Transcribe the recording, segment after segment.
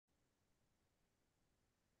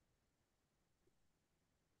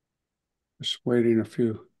Just waiting a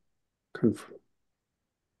few. Conf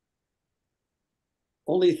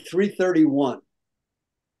Only 3:31.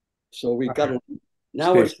 So we got it.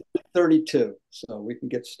 Now See. it's 32. So we can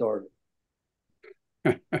get started.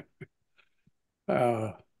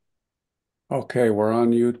 Uh, okay, we're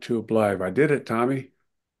on YouTube Live. I did it, Tommy.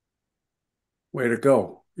 Way to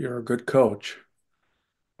go. You're a good coach.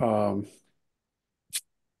 Um,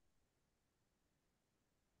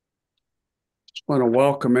 just want to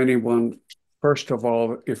welcome anyone. First of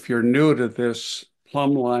all, if you're new to this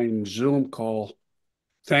Plumbline Zoom call,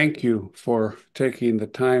 thank you for taking the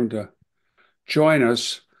time to join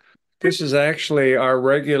us. This is actually our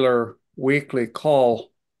regular weekly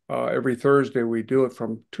call. Every Thursday, we do it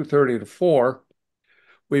from 2:30 to 4.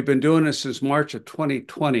 We've been doing this since March of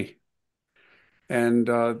 2020. And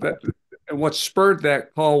what spurred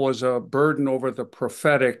that call was a burden over the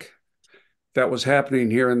prophetic that was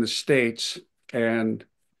happening here in the States. And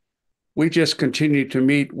we just continue to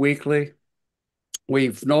meet weekly.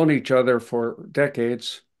 We've known each other for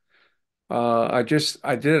decades. I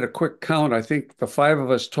did a quick count. I think the five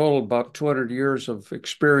of us total about 200 years of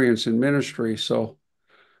experience in ministry. So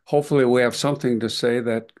hopefully we have something to say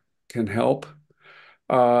that can help.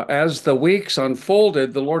 As the weeks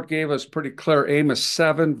unfolded, the Lord gave us pretty clear Amos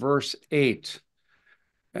 7, verse 8.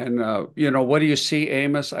 And, what do you see,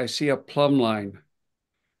 Amos? I see a plumb line.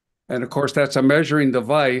 And of course, that's a measuring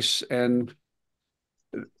device. And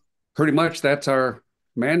pretty much that's our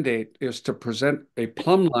mandate is to present a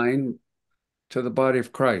plumb line to the body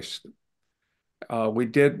of Christ. We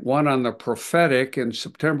did one on the prophetic in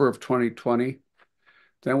September of 2020.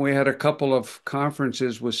 Then we had a couple of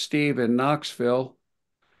conferences with Steve in Knoxville.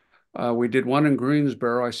 We did one in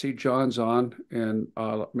Greensboro. I see John's on, and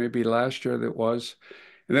maybe last year that was.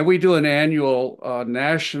 And then we do an annual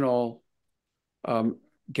national um,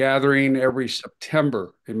 gathering every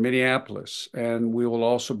September in Minneapolis, and we will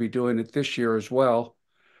also be doing it this year as well.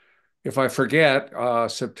 If I forget,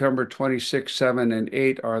 September 26, 7, and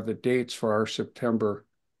 8 are the dates for our September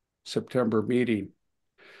meeting.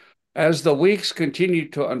 As the weeks continue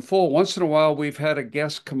to unfold, once in a while we've had a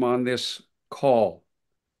guest come on this call.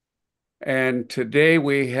 And today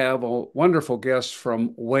we have a wonderful guest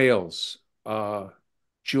from Wales, uh,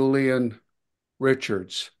 Julian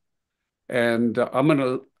Richards. And I'm going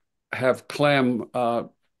to have Clem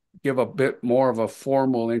give a bit more of a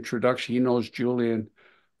formal introduction. He knows Julian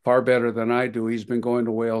far better than I do. He's been going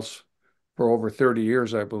to Wales for over 30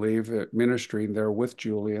 years, I believe, ministering there with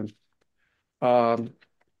Julian. Um,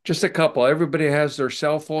 just a couple. Everybody has their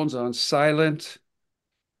cell phones on silent.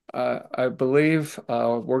 I believe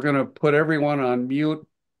we're going to put everyone on mute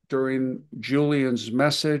during Julian's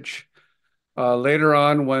message. Later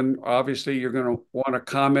on, when obviously you're going to want to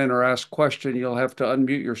comment or ask question, you'll have to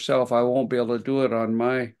unmute yourself. I won't be able to do it on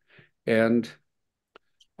my end.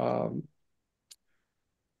 Um,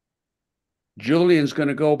 Julian's going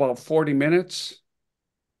to go about 40 minutes.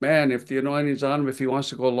 Man, if the anointing's on him, if he wants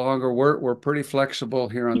to go longer, we're pretty flexible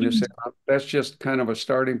here on this. That's just kind of a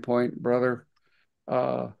starting point, brother.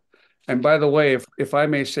 Uh, and by the way, if I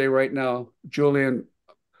may say right now, Julian,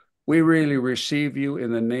 we really receive you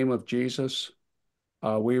in the name of Jesus.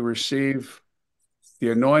 We receive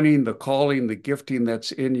the anointing, the calling, the gifting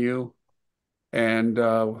that's in you, and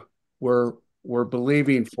we're we're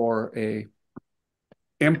believing for a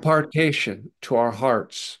impartation to our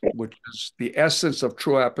hearts, which is the essence of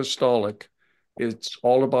true apostolic. It's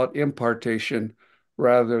all about impartation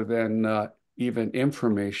rather than even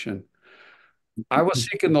information. I was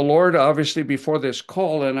seeking the Lord, obviously, before this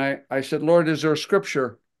call, and I said, Lord, is there a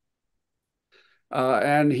scripture?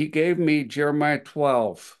 And he gave me Jeremiah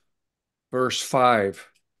 12, verse 5.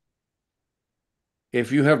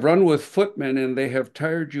 If you have run with footmen and they have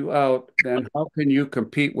tired you out, then how can you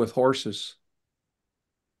compete with horses?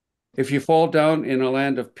 If you fall down in a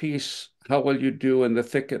land of peace, how will you do in the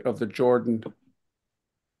thicket of the Jordan?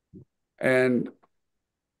 And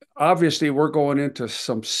obviously, we're going into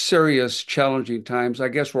some serious, challenging times. I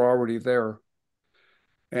guess we're already there.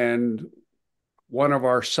 And one of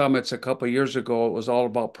our summits a couple of years ago, it was all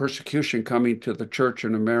about persecution coming to the church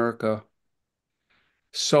in America.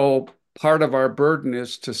 So part of our burden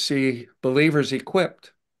is to see believers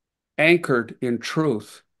equipped, anchored in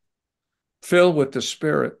truth, filled with the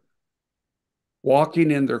Spirit,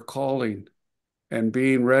 walking in their calling, and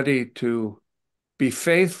being ready to be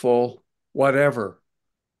faithful, whatever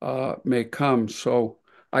may come. So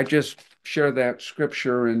I just share that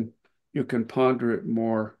scripture and you can ponder it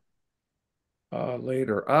more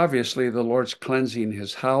later. Obviously, the Lord's cleansing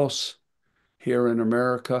his house here in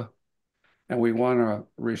America, and we want to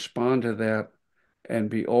respond to that and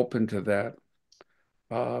be open to that.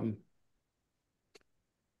 Um,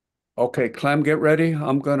 Okay, Clem, get ready.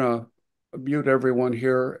 I'm gonna mute everyone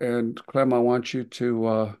here, and Clem, I want you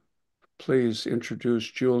to please introduce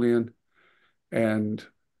Julian, and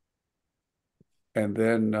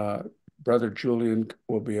then Brother Julian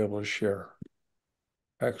will be able to share.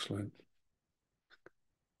 Excellent.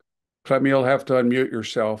 Clem, you'll have to unmute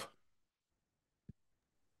yourself.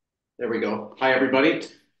 There we go. Hi, everybody.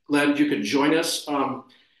 Glad you could join us.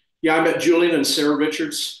 Yeah, I met Julian and Sarah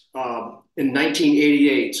Richards in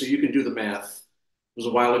 1988, so you can do the math. It was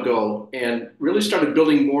a while ago, and really started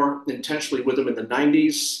building more intentionally with them in the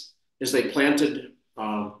 90s as they planted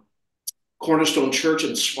Cornerstone Church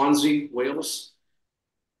in Swansea, Wales.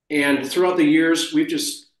 And throughout the years, we've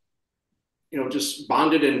just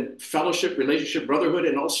bonded in fellowship, relationship, brotherhood,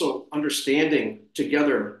 and also understanding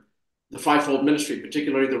together the fivefold ministry,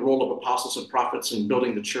 particularly the role of apostles and prophets in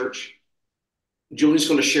building the church. Julian's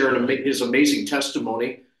going to share his amazing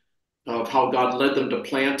testimony of how God led them to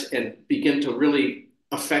plant and begin to really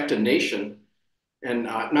affect a nation. And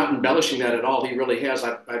not embellishing that at all, he really has.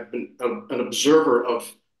 I've been an observer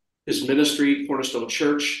of his ministry, Cornerstone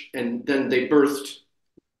Church, and then they birthed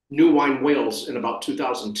New Wine Wales in about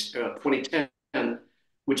 2010,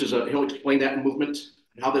 which is he'll explain that movement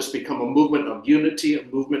and how this become a movement of unity, a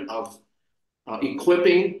movement of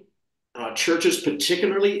equipping churches,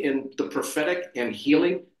 particularly in the prophetic and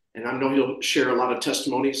healing. And I know he'll share a lot of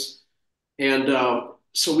testimonies. And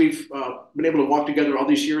so we've been able to walk together all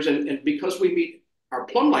these years. And because we meet our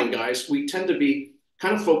Plumbline guys, we tend to be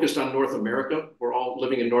kind of focused on North America. We're all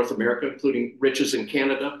living in North America, including Rich's in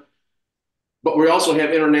Canada. But we also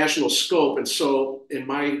have international scope. And so in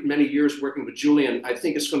my many years working with Julian, I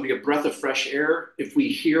think it's going to be a breath of fresh air if we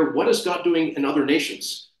hear what is God doing in other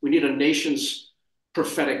nations. We need a nation's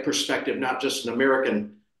prophetic perspective, not just an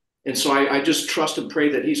American. And so I just trust and pray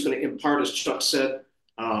that he's going to impart, as Chuck said,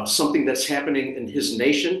 something that's happening in his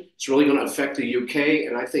nation. It's really going to affect the UK.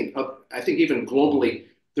 And I think even globally,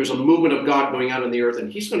 there's a movement of God going on in the earth.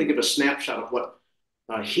 And he's going to give a snapshot of what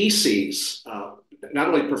he sees, not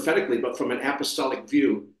only prophetically, but from an apostolic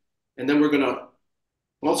view. And then we're going to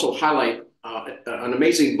also highlight an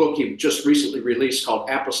amazing book he just recently released called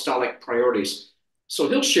Apostolic Priorities. So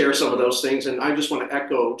he'll share some of those things. And I just want to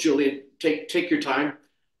echo, Julian, take your time.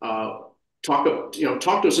 Talk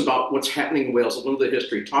to us about what's happening in Wales, a little of the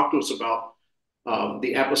history. Talk to us about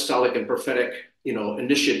the apostolic and prophetic,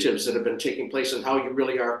 initiatives that have been taking place and how you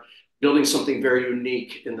really are building something very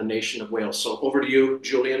unique in the nation of Wales. So over to you,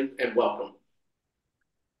 Julian, and welcome.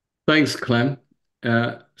 Thanks, Clem.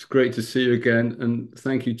 It's great to see you again. And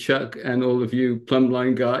thank you, Chuck, and all of you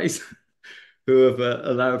Plumbline guys who have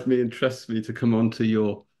allowed me and trust me to come onto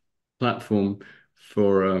your platform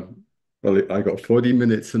for, well, I got 40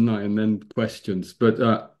 minutes tonight and then questions. But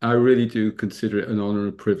I really do consider it an honor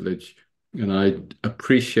and privilege. And I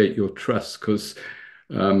appreciate your trust because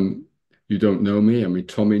you don't know me. I mean,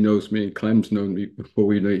 Tommy knows me and Clem's known me before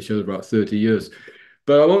we know each other about 30 years.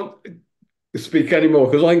 But I won't speak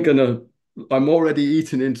anymore because I'm already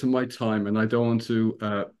eating into my time and I don't want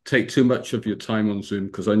to take too much of your time on Zoom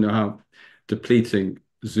because I know how depleting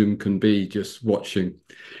Zoom can be just watching.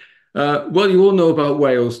 Well, you all know about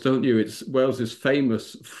Wales, don't you? Wales is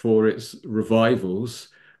famous for its revivals.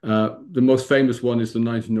 The most famous one is the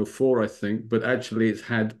 1904, I think, but actually it's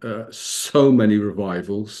had so many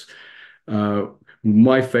revivals.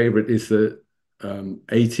 My favorite is the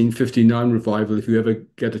 1859 revival. If you ever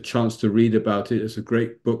get a chance to read about it, it's a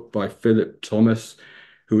great book by Philip Thomas,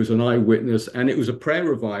 who was an eyewitness, and it was a prayer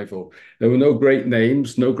revival. There were no great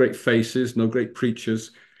names, no great faces, no great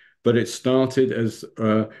preachers, but it started as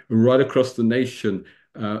right across the nation.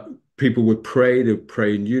 People would pray. They would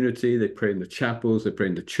pray in unity. They pray in the chapels. They pray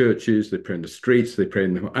in the churches. They pray in the streets. They pray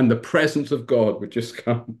and the presence of God would just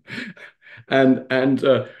come. and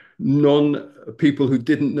non people who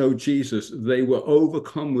didn't know Jesus, they were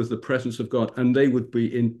overcome with the presence of God, and they would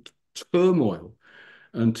be in turmoil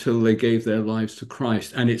until they gave their lives to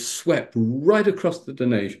Christ. And it swept right across the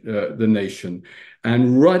nation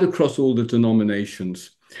and right across all the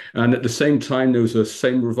denominations. And at the same time, there was a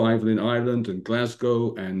same revival in Ireland and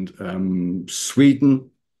Glasgow and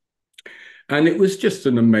Sweden. And it was just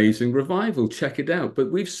an amazing revival. Check it out.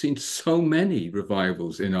 But we've seen so many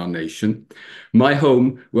revivals in our nation. My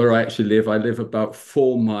home, where I actually live, I live about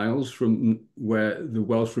 4 miles from where the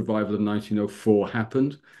Welsh revival of 1904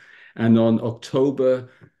 happened. And on October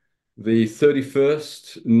the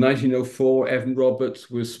 31st, 1904, Evan Roberts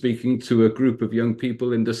was speaking to a group of young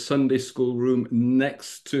people in the Sunday school room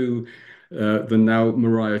next to the now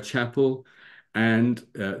Moriah Chapel. And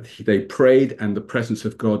they prayed, and the presence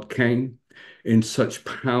of God came in such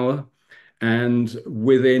power. And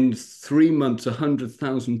within 3 months,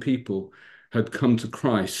 100,000 people had come to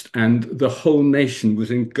Christ, and the whole nation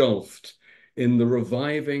was engulfed in the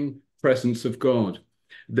reviving presence of God.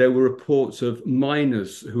 There were reports of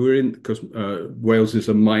miners who were in, because Wales is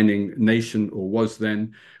a mining nation, or was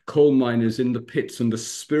then, coal miners in the pits, and the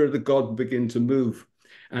Spirit of God began to move.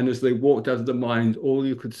 And as they walked out of the mines, all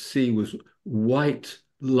you could see was white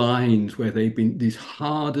lines where they'd been, these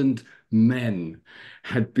hardened men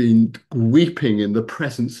had been weeping in the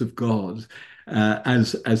presence of God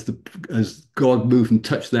as God moved and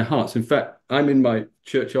touched their hearts. In fact, I'm in my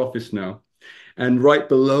church office now, and right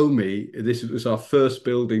below me, this was our first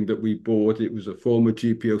building that we bought. It was a former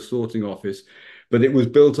GPO sorting office, but it was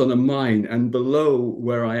built on a mine. And below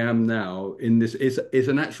where I am now, in this is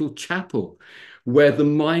an actual chapel where the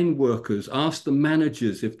mine workers asked the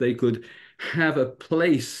managers if they could have a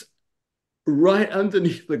place right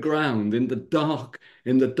underneath the ground in the dark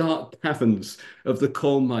caverns of the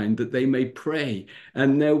coal mine, that they may pray.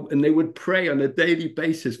 And they would pray on a daily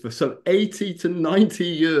basis for some 80 to 90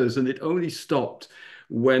 years, and it only stopped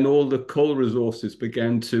when all the coal resources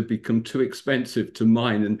began to become too expensive to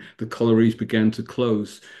mine and the collieries began to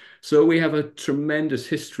close. So we have a tremendous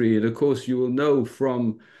history. And of course, you will know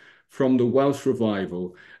from the Welsh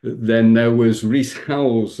revival, then there was Rees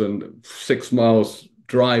Howells, and 6 miles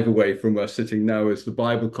drive away from us sitting now is the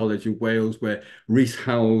Bible College of Wales, where Rees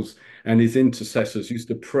Howells and his intercessors used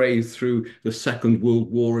to pray through the Second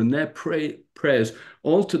World War, and their prayers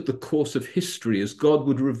altered the course of history as God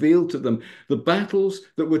would reveal to them the battles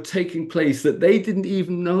that were taking place that they didn't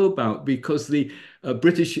even know about, because the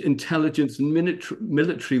British intelligence and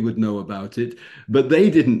military would know about it, but they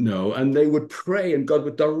didn't know. And they would pray, and God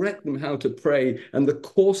would direct them how to pray, and the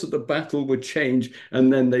course of the battle would change.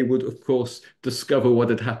 And then they would, of course, discover what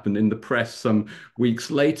had happened in the press some weeks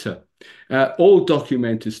later. All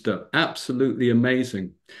documented stuff, absolutely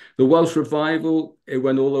amazing. The Welsh revival, it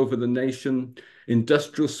went all over the nation.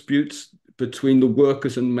 Industrial disputes between the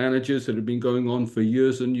workers and managers that had been going on for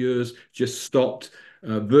years and years just stopped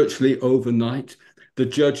virtually overnight. The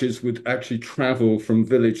judges would actually travel from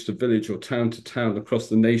village to village or town to town across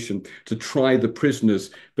the nation to try the prisoners.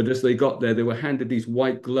 But as they got there, they were handed these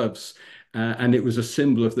white gloves, and it was a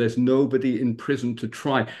symbol of there's nobody in prison to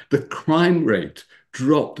try. The crime rate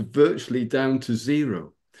dropped virtually down to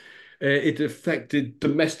zero. It affected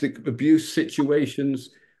domestic abuse situations.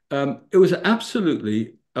 It was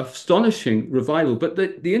absolutely astonishing revival. But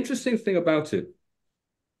the interesting thing about it,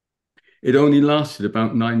 it only lasted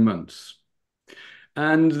about 9 months.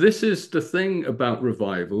 And this is the thing about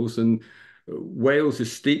revivals, and Wales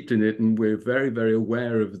is steeped in it, and we're very, very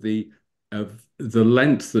aware of the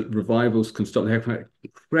length that revivals can stop. They have an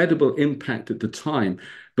incredible impact at the time,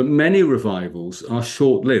 but many revivals are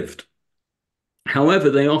short-lived. However,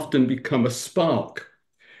 they often become a spark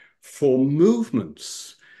for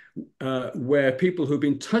movements where people who've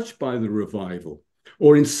been touched by the revival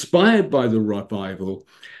or inspired by the revival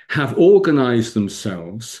have organized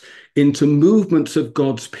themselves into movements of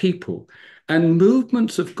God's people. And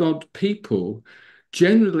movements of God's people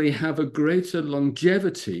generally have a greater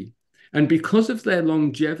longevity. And because of their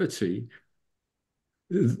longevity,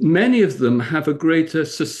 many of them have a greater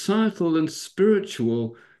societal and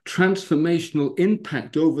spiritual transformational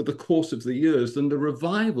impact over the course of the years than the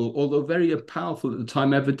revival, although very powerful at the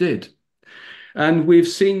time, ever did. And we've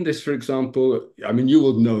seen this, for example, I mean, you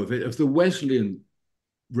will know of it, of the Wesleyan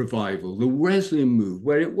revival, the Wesleyan move,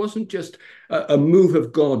 where it wasn't just a move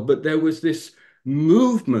of God, but there was this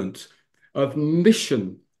movement of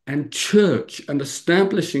mission and church and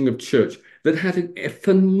establishing of church that had a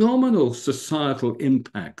phenomenal societal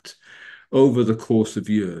impact over the course of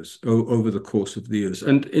years, over the course of the years.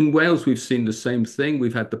 And in Wales, we've seen the same thing.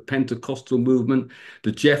 We've had the Pentecostal movement,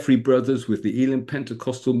 the Jeffrey brothers with the Elim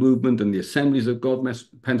Pentecostal movement, and the Assemblies of God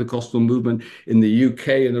Pentecostal movement in the UK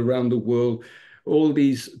and around the world. All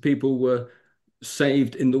these people were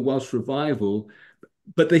saved in the Welsh revival,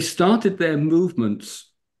 but they started their movements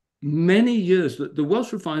many years. The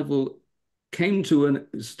Welsh revival came to and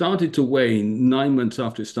started to wane 9 months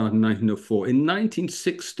after it started in 1904. In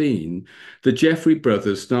 1916, the Jeffrey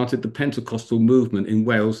brothers started the Pentecostal movement in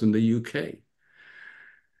Wales and the UK.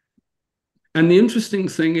 And the interesting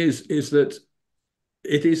thing is that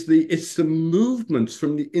it's the movements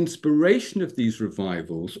from the inspiration of these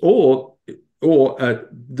revivals, or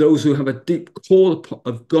those who have a deep call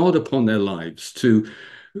of God upon their lives to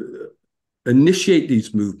initiate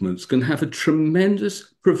these movements, can have a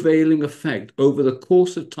tremendous prevailing effect over the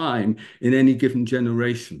course of time in any given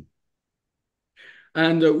generation.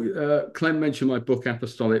 And Clem mentioned my book,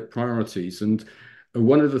 Apostolic Priorities. And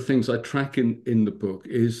one of the things I track in the book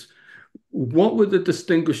is what were the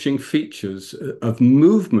distinguishing features of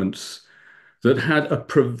movements that had a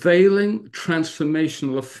prevailing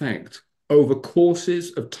transformational effect over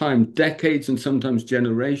courses of time, decades and sometimes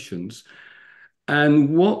generations?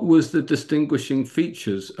 And what was the distinguishing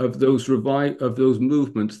features of those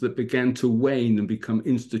movements that began to wane and become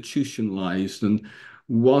institutionalized? And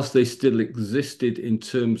whilst they still existed in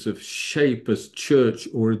terms of shape as church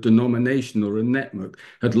or a denomination or a network,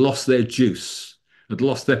 had lost their juice, had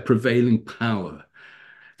lost their prevailing power,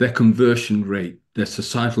 their conversion rate, their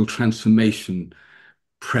societal transformation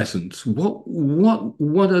presence.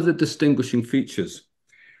 What are the distinguishing features?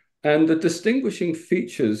 And the distinguishing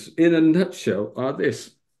features, in a nutshell, are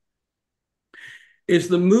this: is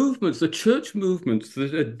the movements, the church movements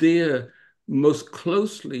that adhere most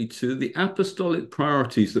closely to the apostolic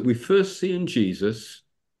priorities that we first see in Jesus,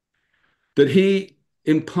 that he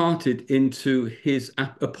imparted into his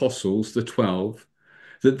apostles, the 12,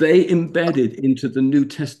 that they embedded into the New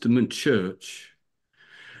Testament church.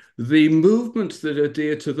 The movements that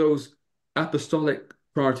adhere to those apostolic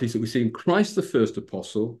priorities that we see in Christ, the first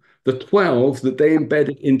apostle, the 12 that they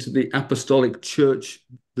embedded into the apostolic church,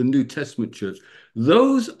 the New Testament church,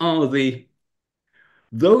 those are the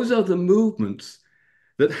movements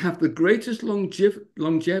that have the greatest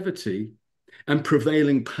longevity and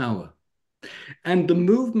prevailing power. And the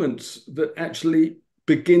movements that actually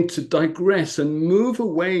begin to digress and move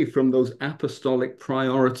away from those apostolic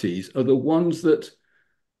priorities are the ones that,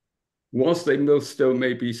 whilst they will still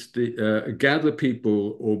maybe gather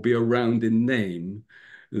people or be around in name,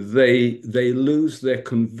 they lose their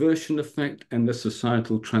conversion effect and the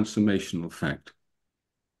societal transformational effect.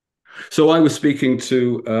 So I was speaking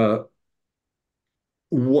to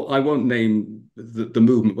I won't name the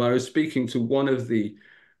movement, but I was speaking to one of the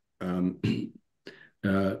um,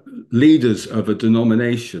 leaders of a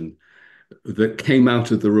denomination that came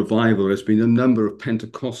out of the revival. There's been a number of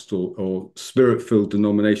Pentecostal or spirit-filled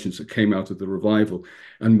denominations that came out of the revival.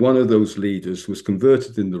 And one of those leaders was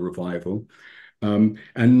converted in the revival. And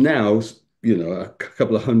now, you know, a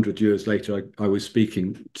couple of hundred years later, I was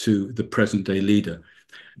speaking to the present day leader.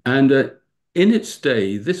 And in its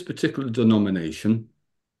day, this particular denomination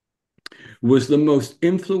was the most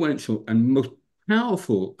influential and most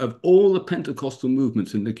powerful of all the Pentecostal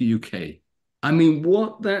movements in the UK. I mean,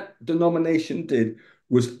 what that denomination did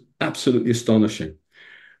was absolutely astonishing.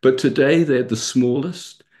 But today they're the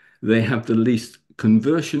smallest, they have the least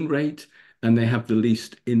conversion rate, and they have the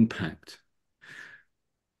least impact.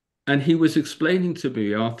 And he was explaining to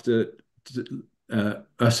me after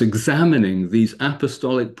us examining these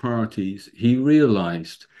apostolic priorities, he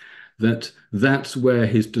realized that that's where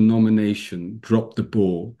his denomination dropped the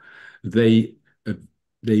ball. They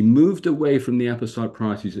moved away from the apostolic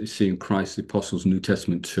priorities that you see in Christ, the Apostles, New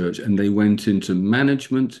Testament church, and they went into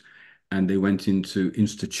management, and they went into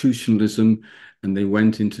institutionalism, and they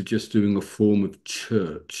went into just doing a form of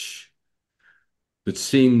church that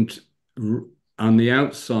seemed, on the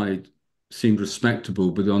outside, seemed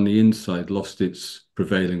respectable, but on the inside lost its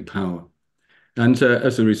prevailing power. And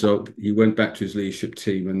as a result, he went back to his leadership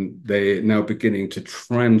team, and they're now beginning to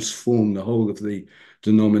transform the whole of the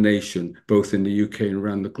denomination, both in the UK and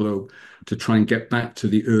around the globe, to try and get back to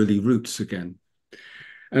the early roots again.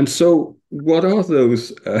 And so what are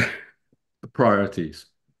those priorities?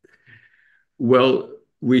 Well,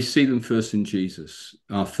 we see them first in Jesus,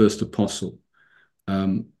 our first apostle.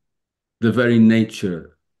 The very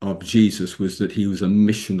nature of Jesus was that he was a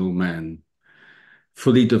missional man,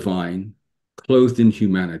 fully divine, clothed in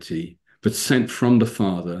humanity, but sent from the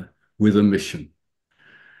Father with a mission.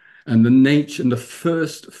 And the nature and the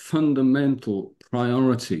first fundamental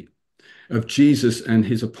priority of Jesus and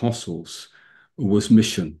his apostles was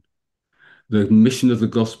mission. The mission of the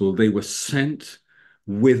gospel. They were sent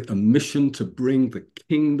with a mission to bring the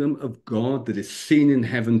kingdom of God that is seen in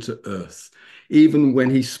heaven to earth. Even when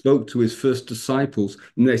he spoke to his first disciples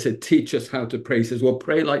and they said, teach us how to pray, he says, well,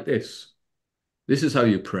 pray like this. This is how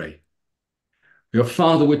you pray. Your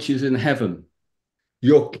Father which is in heaven,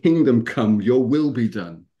 your kingdom come, your will be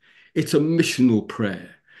done. It's a missional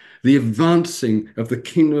prayer, the advancing of the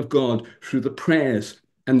kingdom of God through the prayers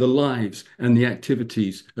and the lives and the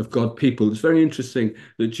activities of God's people. It's very interesting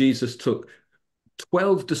that Jesus took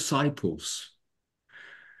 12 disciples,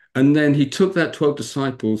 and then he took that 12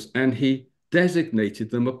 disciples and he designated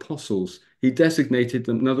them apostles. He designated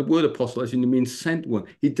them, now the word apostle actually means sent one.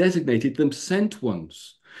 He designated them sent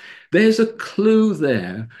ones. There's a clue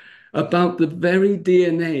there about the very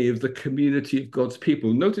DNA of the community of God's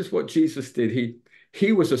people. Notice what Jesus did.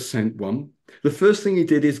 He was a sent one. The first thing he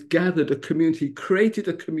did is gathered a community, created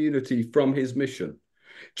a community from his mission.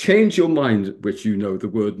 Change your mind, which you know the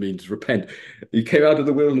word means repent. He came out of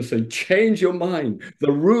the wilderness saying, change your mind.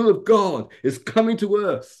 The rule of God is coming to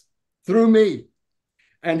earth through me.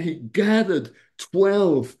 And he gathered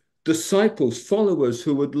 12 disciples, followers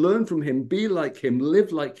who would learn from him, be like him,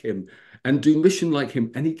 live like him, and do mission like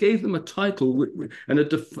him. And he gave them a title and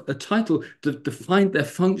a title that defined their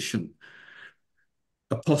function: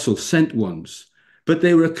 apostles, sent ones. But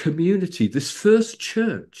they were a community. This first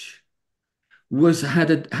church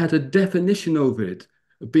had a definition over it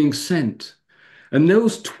of being sent. And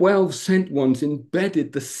those 12 sent ones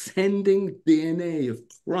embedded the sending DNA of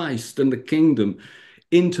Christ and the kingdom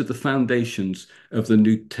into the foundations of the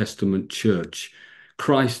New Testament church.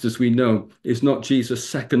 Christ, as we know, is not Jesus'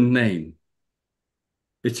 second name.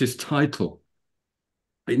 It's his title.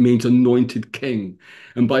 It means anointed king.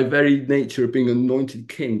 And by very nature of being anointed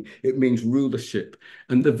king, it means rulership.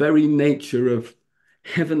 And the very nature of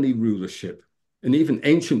heavenly rulership and even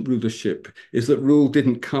ancient rulership is that rule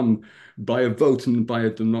didn't come by a vote and by a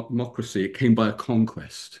democracy. It came by a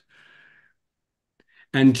conquest.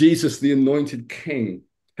 And Jesus, the anointed king,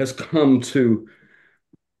 has come to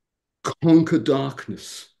conquer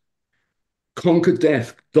darkness, conquer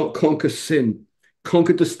death, conquer sin,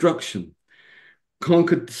 conquer destruction,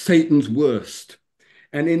 conquer Satan's worst.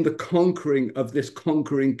 And in the conquering of this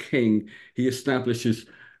conquering king, he establishes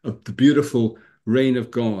the beautiful reign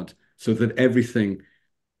of God so that everything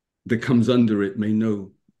that comes under it may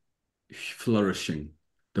know flourishing,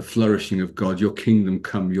 the flourishing of God. Your kingdom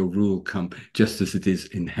come, your rule come, just as it is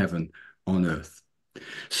in heaven on earth.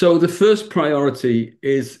 So the first priority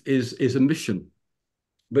is a mission.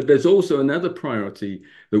 But there's also another priority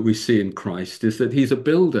that we see in Christ, is that he's a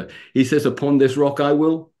builder. He says, upon this rock I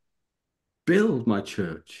will build my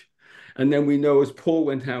church. And then we know, as Paul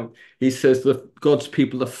went out, he says that God's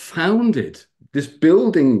people are founded, this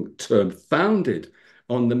building term, founded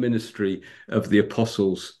on the ministry of the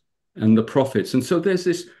apostles and the prophets. And so there's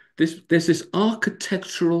this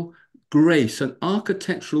architectural grace and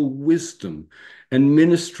architectural wisdom and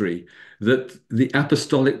ministry that the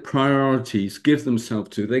apostolic priorities give themselves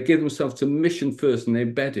to. They give themselves to mission first and they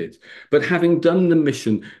embed it. But having done the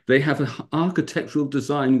mission, they have an architectural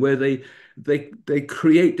design where they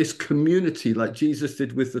create this community like Jesus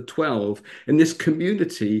did with the 12. And this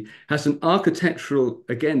community has an architectural,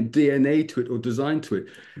 again, DNA to it or design to it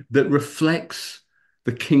that reflects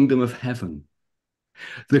the kingdom of heaven.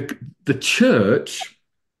 The church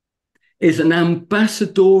is an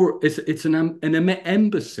ambassador, it's an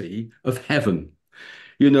embassy of heaven.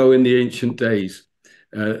 You know, in the ancient days,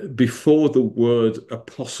 before the word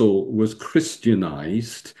apostle was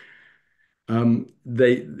Christianized,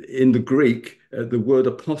 they in the Greek, the word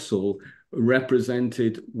apostle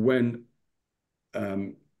represented when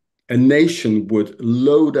a nation would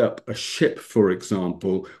load up a ship, for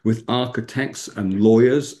example, with architects and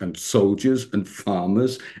lawyers and soldiers and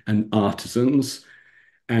farmers and artisans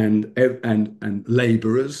and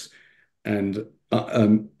laborers, and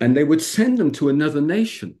they would send them to another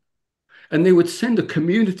nation. And they would send a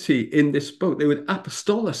community in this boat. They would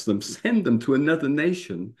apostolos them, send them to another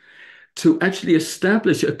nation to actually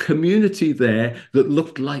establish a community there that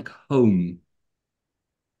looked like home.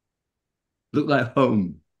 Looked like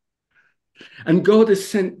home. And God has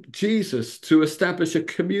sent Jesus to establish a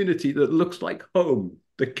community that looks like home,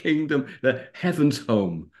 the kingdom, the heaven's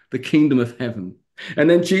home, the kingdom of heaven. And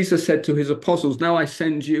then Jesus said to his apostles, now I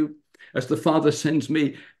send you as the Father sends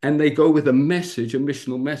me. And they go with a message, a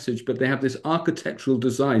missional message, but they have this architectural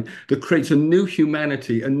design that creates a new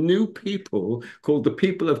humanity, a new people called the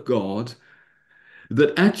people of God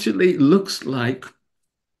that actually looks like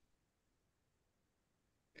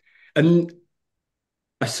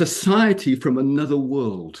a society from another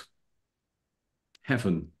world,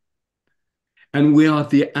 heaven. And we are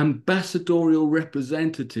the ambassadorial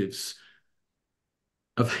representatives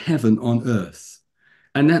of heaven on earth.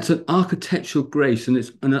 And that's an architectural grace and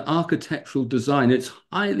it's an architectural design. It's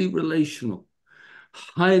highly relational,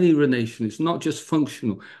 highly relational. It's not just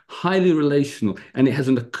functional, highly relational. And it has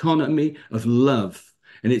an economy of love.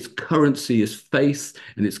 And its currency is faith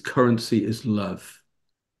and its currency is love.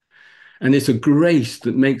 And it's a grace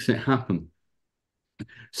that makes it happen.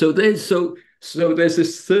 So there's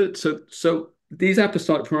this third, so these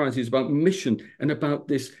apostolic priorities about mission and about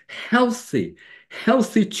this healthy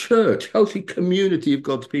church, healthy community of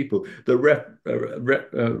God's people that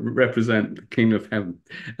represent the kingdom of heaven.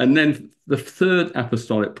 And then the third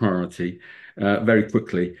apostolic priority, very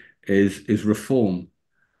quickly, is reform.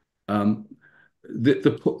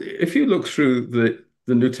 If you look through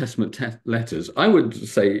the New Testament letters, I would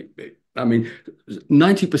say, I mean,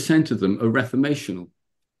 90% of them are reformational.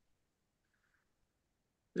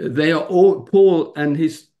 They are all, Paul and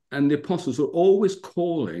the apostles are always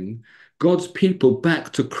calling God's people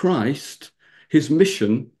back to Christ, his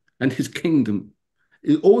mission and his kingdom.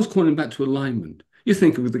 He's always calling back to alignment. You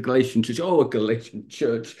think of the Galatian church, oh, a Galatian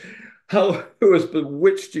church. Who has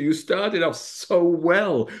bewitched you? You started off so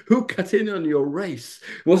well. Who cut in on your race?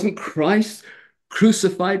 Wasn't Christ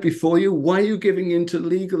crucified before you? Why are you giving in to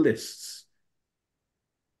legalists?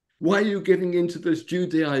 Why are you giving in to those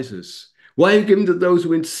Judaizers? Why are you giving to those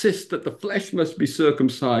who insist that the flesh must be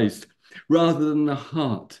circumcised rather than the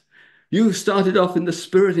heart? You started off in the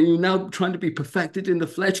spirit and you're now trying to be perfected in the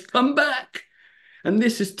flesh. Come back. And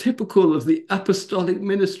this is typical of the apostolic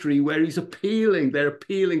ministry where they're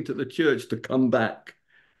appealing to the church to come back.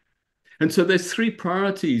 And so there's three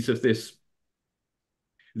priorities of these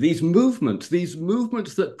movements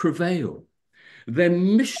that prevail. They're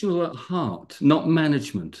missional at heart, not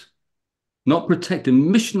management, not protected,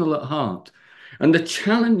 missional at heart. And the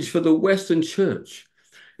challenge for the Western church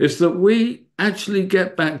is that we actually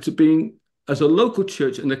get back to being, as a local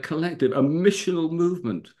church and a collective, a missional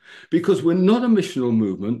movement. Because we're not a missional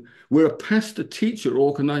movement, we're a pastor-teacher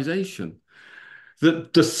organization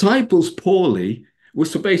that disciples poorly.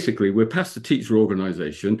 So basically, we're pastor-teacher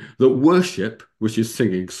organization that worship, which is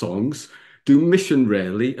singing songs, do mission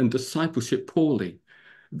rarely, and discipleship poorly.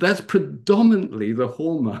 That's predominantly the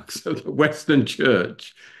hallmarks of the Western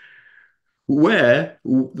church, where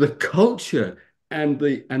the culture and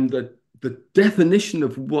the definition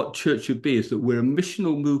of what church should be is that we're a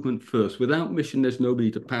missional movement first. Without mission, there's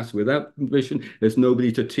nobody to pastor. Without mission, there's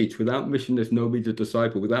nobody to teach. Without mission, there's nobody to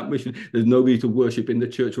disciple. Without mission, there's nobody to worship in the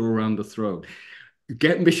church or around the throne.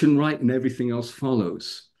 Get mission right and everything else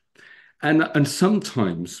follows. And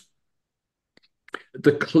sometimes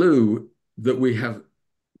the clue that we have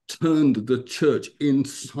turned the church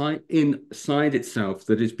inside itself,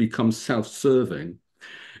 that it's become self-serving,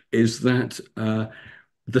 is that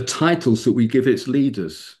the titles that we give its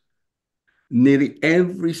leaders, nearly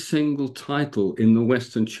every single title in the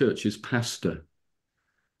Western church is pastor,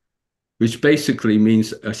 which basically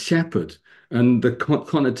means a shepherd. And the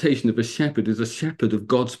connotation of a shepherd is a shepherd of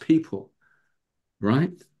God's people,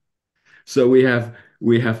 right? So we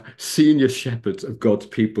have senior shepherds of God's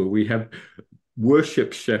people. We have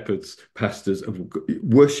worship shepherds, pastors of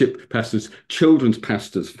worship pastors, children's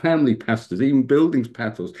pastors, family pastors, even buildings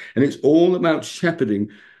pastors. And it's all about shepherding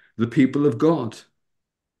the people of God.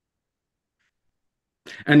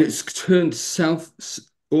 And it's turned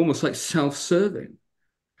almost like self-serving.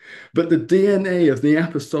 But the DNA of the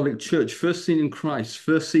apostolic church, first seen in Christ,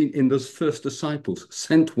 first seen in those first disciples,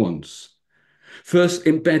 sent ones, first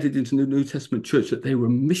embedded into the New Testament church, that they were a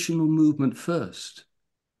missional movement first.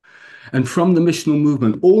 And from the missional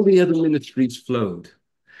movement, all the other ministries flowed.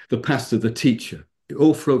 The pastor, the teacher, it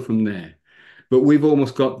all flowed from there. But we've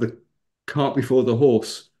almost got the cart before the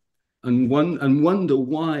horse and wonder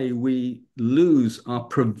why we lose our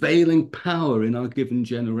prevailing power in our given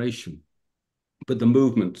generation. But the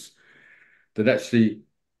movements that actually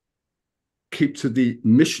keep to the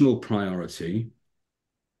missional priority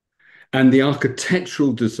and the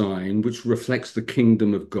architectural design, which reflects the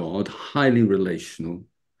kingdom of God, highly relational,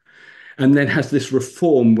 and then has this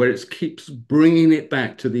reform where it keeps bringing it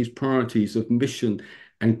back to these priorities of mission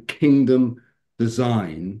and kingdom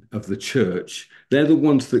design of the church. They're the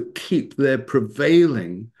ones that keep their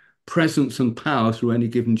prevailing presence and power through any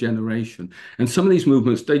given generation. And some of these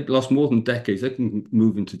movements, they last more than decades. They can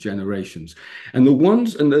move into generations. And the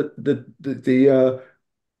ones and the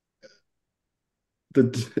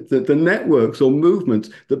networks or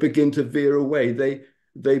movements that begin to veer away,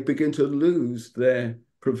 they begin to lose their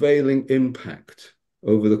prevailing impact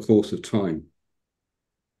over the course of time.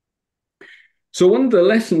 So one of the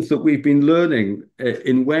lessons that we've been learning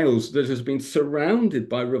in Wales that has been surrounded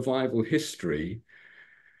by revival history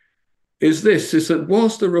is that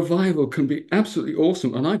whilst the revival can be absolutely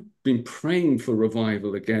awesome, and I've been praying for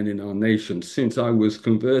revival again in our nation since I was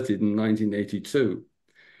converted in 1982.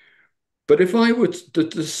 But if I were to,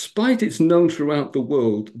 despite it's known throughout the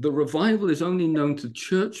world, the revival is only known to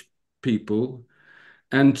church people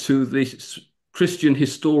and to the Christian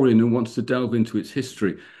historian who wants to delve into its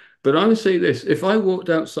history. But I would say this, if I walked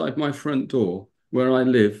outside my front door where I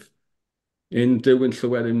live in Dilwyn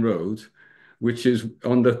Llywelyn Road, which is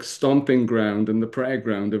on the stomping ground and the prayer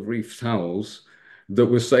ground of Reef Towels that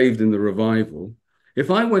were saved in the revival,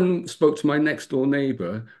 if I went and spoke to my next door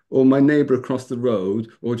neighbour or my neighbour across the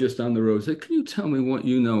road or just down the road, say, can you tell me what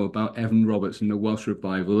you know about Evan Roberts and the Welsh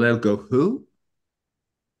revival? They'll go, who?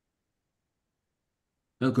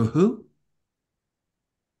 They'll go, who?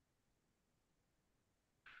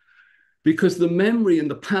 because the memory and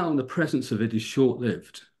the power and the presence of it is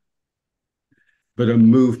short-lived, but a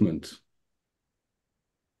movement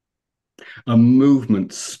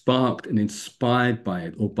sparked and inspired by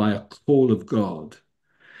it or by a call of God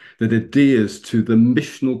that adheres to the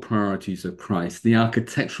missional priorities of Christ, the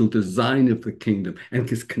architectural design of the kingdom, and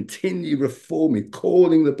can continue reforming,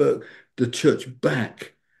 calling the church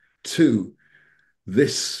back to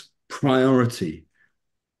this priority,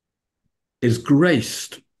 is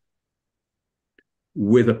graced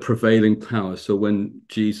with a prevailing power. So when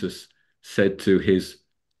Jesus said to his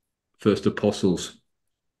first apostles,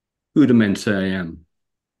 "Who do men say I am?"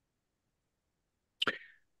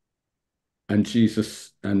 And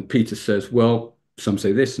Peter says, "Well, some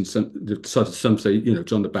say this, and some say,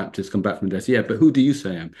 John the Baptist come back from the dead. Yeah, but who do you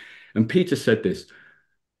say I am?" And Peter said this,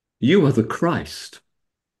 "You are the Christ,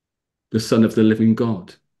 the Son of the living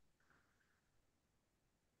God."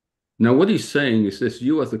 Now, what he's saying is this: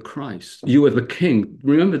 you are the Christ, you are the King.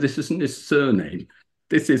 Remember, this isn't his surname.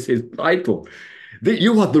 This is his title.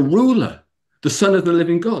 You are the ruler, the Son of the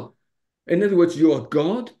living God. In other words, you are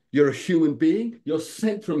God, you're a human being, you're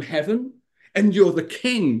sent from heaven, and you're the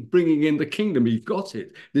king bringing in the kingdom. You've got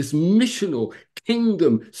it. This missional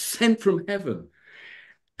kingdom sent from heaven.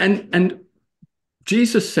 And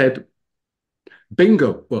Jesus said,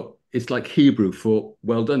 bingo. Well, it's like Hebrew for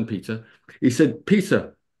well done, Peter. He said,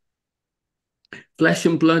 "Peter, flesh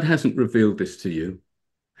and blood hasn't revealed this to you.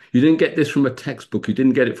 You didn't get this from a textbook. You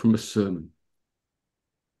didn't get it from a sermon.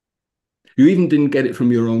 You even didn't get it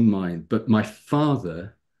from your own mind. But my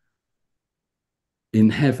Father in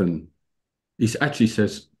heaven," he actually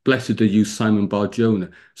says, "Blessed are you, Simon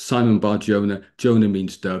Bar-Jonah." Simon Bar-Jonah, Jonah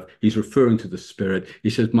means dove. He's referring to the Spirit. He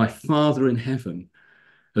says, "My Father in heaven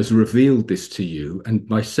has revealed this to you." And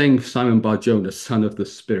by saying Simon Bar-Jonah, son of the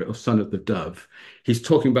Spirit or son of the dove, he's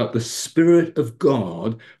talking about the Spirit of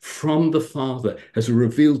God from the Father has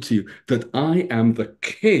revealed to you that I am the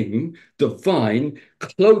King, divine,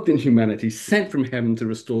 clothed in humanity, sent from heaven to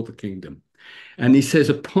restore the kingdom. And he says,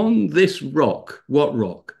 upon this rock, what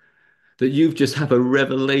rock? That you've just have a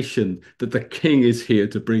revelation that the King is here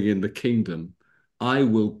to bring in the kingdom. I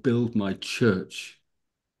will build my church,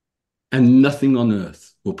 and nothing on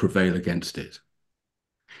earth will prevail against it.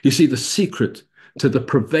 You see, the secret to the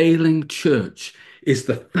prevailing church is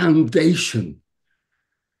the foundation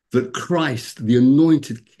that Christ, the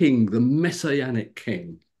anointed King, the messianic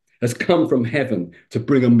King, has come from heaven to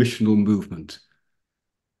bring a missional movement.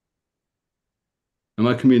 Am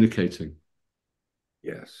I communicating?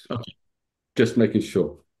 Yes. Okay, just making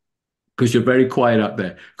sure, because you're very quiet out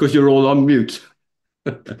there, because you're all on mute.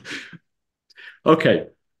 Okay.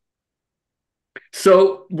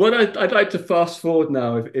 So what I'd like to fast forward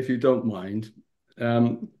now, if you don't mind,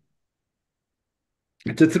 um,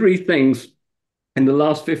 to three things in the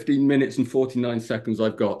last 15 minutes and 49 seconds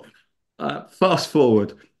I've got. Fast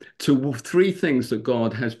forward to three things that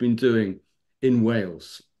God has been doing in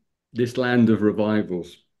Wales, this land of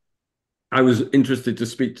revivals. I was interested to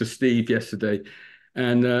speak to Steve yesterday,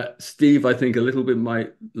 and Steve, I think a little bit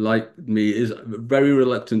like me, is very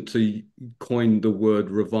reluctant to coin the word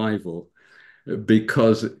revival,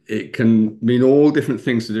 because it can mean all different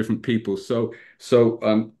things to different people. So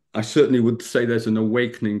I certainly would say there's an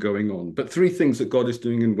awakening going on. But three things that God is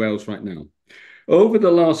doing in Wales right now. Over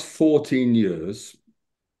the last 14 years,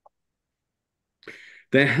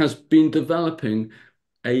 there has been developing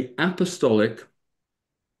a apostolic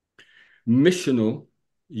missional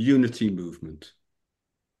unity movement.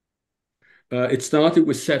 It started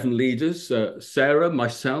with 7 leaders,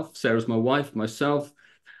 Sarah's my wife, myself,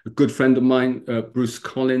 a good friend of mine, Bruce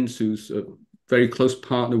Collins, who's a very close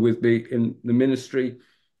partner with me in the ministry,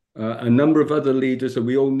 a number of other leaders, and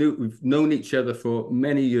we've known each other for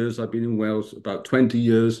many years. I've been in Wales about 20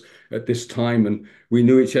 years at this time, and we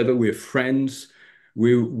knew each other. We're friends.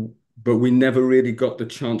 But we never really got the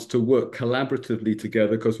chance to work collaboratively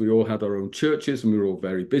together because we all had our own churches and we were all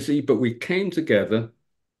very busy. But we came together,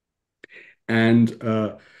 and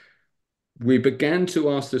we began to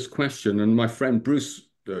ask this question, and my friend Bruce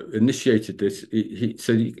initiated this. He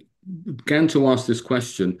said he began to ask this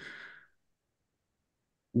question: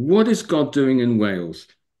 what is God doing in Wales,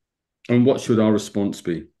 and what should our response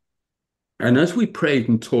be? And as we prayed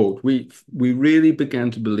and talked, we really began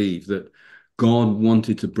to believe that God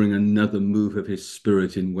wanted to bring another move of his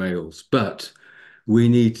Spirit in Wales, but we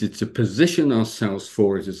needed to position ourselves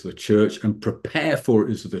for it as the church and prepare for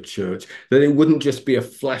it as the church, that it wouldn't just be a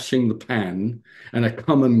flashing the pan and a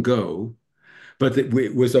come and go, but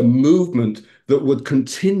it was a movement that would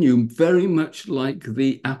continue very much like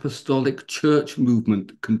the apostolic church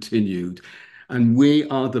movement continued. And we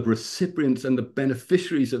are the recipients and the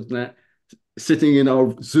beneficiaries of that sitting in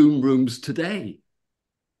our Zoom rooms today,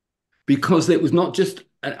 because it was not just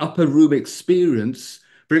an upper room experience,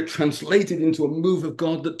 but it translated into a move of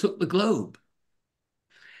God that took the globe.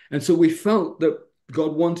 And so we felt that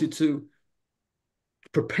God wanted to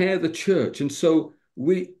prepare the church. And so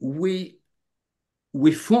we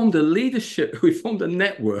formed a leadership, we formed a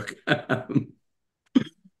network. And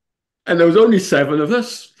there was only 7 of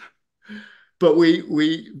us. But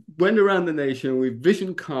we went around the nation, we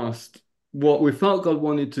vision cast what we felt God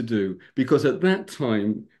wanted to do, because at that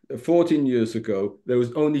time, 14 years ago, there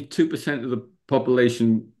was only 2% of the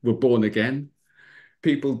population were born again.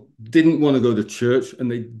 People didn't want to go to church and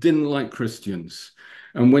they didn't like Christians.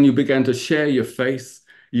 And when you began to share your faith,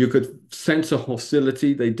 you could sense a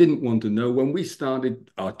hostility. They didn't want to know. When we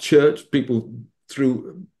started our church, people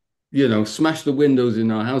threw, smashed the windows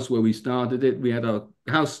in our house where we started it. We had our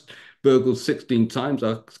house burgled 16 times,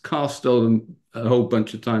 our car stolen a whole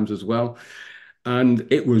bunch of times as well.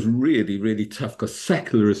 And it was really, really tough because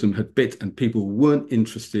secularism had bit and people weren't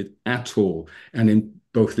interested at all. And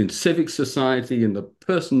both in civic society and the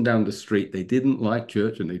person down the street, they didn't like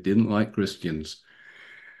church and they didn't like Christians.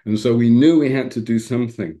 And so we knew we had to do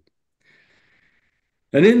something.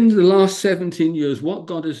 And in the last 17 years, what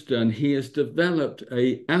God has done, he has developed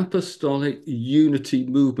an apostolic unity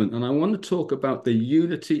movement. And I want to talk about the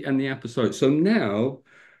unity and the apostolic. So now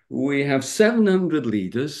we have 700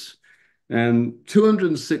 leaders and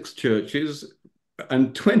 206 churches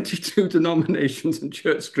and 22 denominations and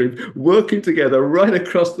church streams working together right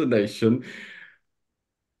across the nation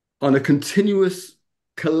on a continuous,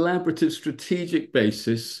 collaborative, strategic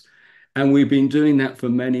basis. And we've been doing that for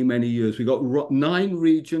many, many years. We've got 9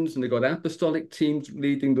 regions, and they've got apostolic teams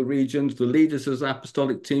leading the regions. The leaders as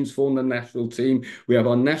apostolic teams form the national team. We have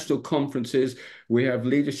our national conferences. We have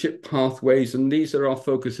leadership pathways, and these are our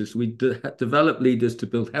focuses. We develop leaders to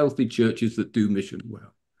build healthy churches that do mission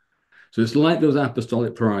well. So it's like those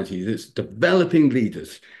apostolic priorities. It's developing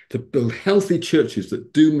leaders to build healthy churches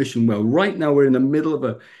that do mission well. Right now, we're in the middle of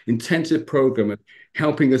an intensive program of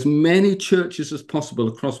helping as many churches as possible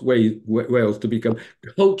across Wales to become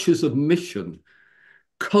cultures of mission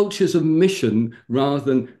rather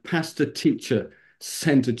than pastor-teacher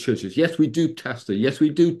centered churches. Yes, we do pastor. Yes, we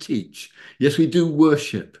do teach. Yes, we do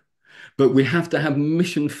worship. But we have to have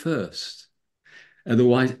mission first.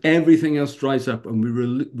 Otherwise, everything else dries up and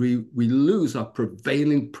we lose our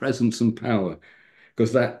prevailing presence and power,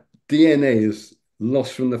 because that DNA is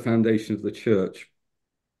lost from the foundation of the church.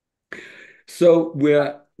 So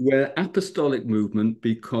we're apostolic movement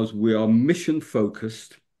because we are mission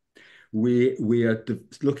focused. We are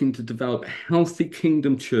looking to develop healthy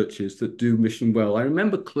kingdom churches that do mission well. I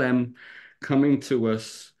remember Clem coming to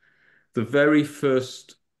us the very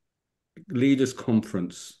first leaders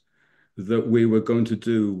conference that we were going to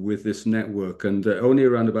do with this network, and only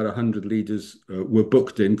around about 100 leaders were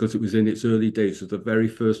booked in because it was in its early days of the very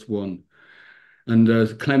first one.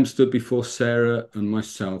 And Clem stood before Sarah and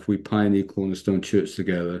myself. We pioneered Cornerstone Church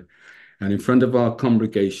together, and in front of our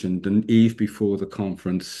congregation, the eve before the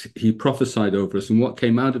conference, he prophesied over us, and what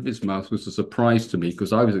came out of his mouth was a surprise to me,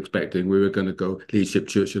 because I was expecting we were going to go leadership,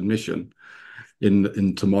 church, and mission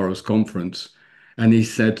in tomorrow's conference. And he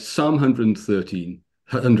said Psalm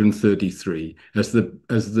 133, as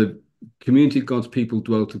the community of God's people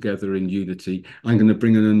dwell together in unity, I'm going to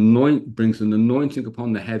bring brings an anointing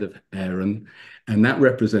upon the head of Aaron, and that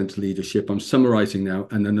represents leadership. I'm summarizing now,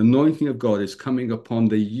 and an anointing of God is coming upon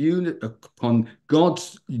upon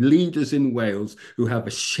God's leaders in Wales who have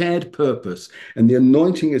a shared purpose, and the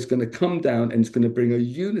anointing is going to come down and it's going to bring a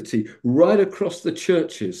unity right across the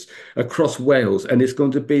churches across Wales, and it's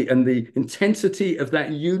going to be, and the intensity of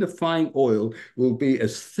that unifying oil will be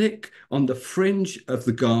as thick on the fringe of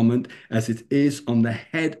the garment as it is on the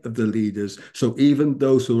head of the leaders. So even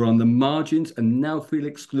those who are on the margins and now feel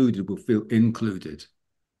excluded will feel included.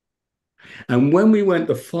 And when we went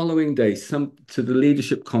the following day to the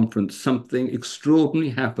leadership conference, something extraordinary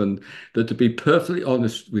happened that, to be perfectly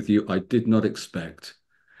honest with you, I did not expect.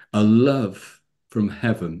 A love from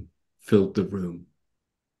heaven filled the room.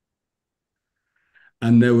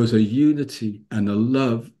 And there was a unity and a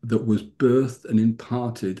love that was birthed and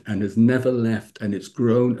imparted and has never left, and it's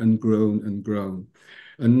grown and grown and grown.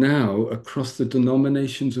 And now, across the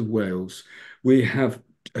denominations of Wales, we have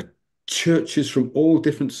churches from all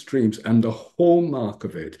different streams, and the hallmark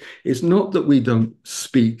of it is not that we don't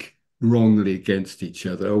speak wrongly against each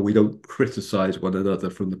other or we don't criticize one another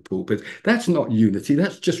from the pulpit. That's not unity,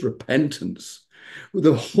 that's just repentance.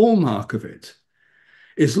 The hallmark of it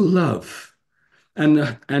is love.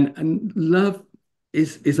 And love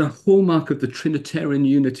is a hallmark of the Trinitarian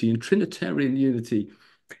unity. And Trinitarian unity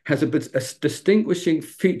has a distinguishing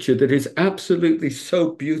feature that is absolutely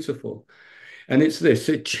so beautiful. And it's this: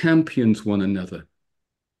 it champions one another.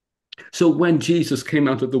 So when Jesus came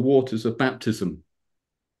out of the waters of baptism,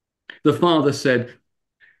 the Father said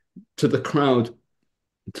to the crowd,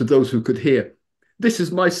 to those who could hear, "This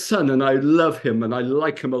is my son, and I love him, and I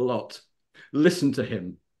like him a lot. Listen to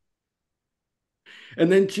him."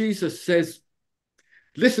 And then Jesus says,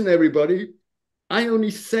 "Listen, everybody, I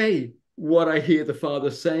only say what I hear the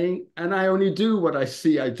Father saying, and I only do what I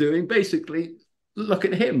see I doing." Basically, look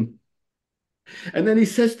at him. And then he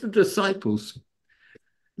says to the disciples,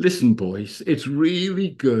 "Listen, boys, it's really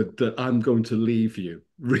good that I'm going to leave you."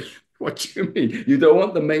 What do you mean? You don't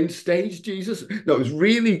want the main stage, Jesus? No, it's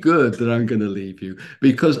really good that I'm going to leave you,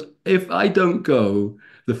 because if I don't go,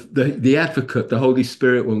 the advocate, the Holy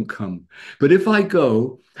Spirit, won't come. But if I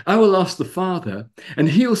go, I will ask the Father, and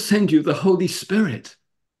he'll send you the Holy Spirit.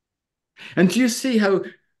 And do you see how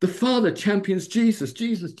the Father champions Jesus,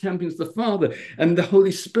 Jesus champions the Father, and the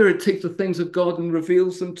Holy Spirit takes the things of God and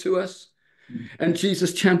reveals them to us? And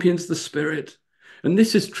Jesus champions the Spirit. And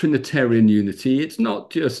this is Trinitarian unity. It's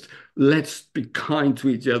not just let's be kind to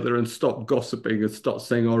each other and stop gossiping and stop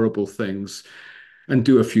saying horrible things and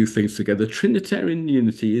do a few things together. Trinitarian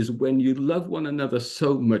unity is when you love one another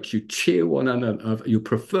so much, you cheer one another, you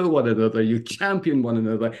prefer one another, you champion one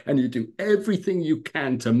another, and you do everything you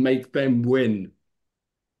can to make them win.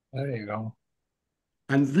 There you go.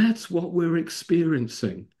 And that's what we're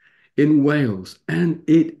experiencing in Wales. And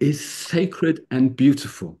it is sacred and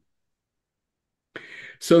beautiful.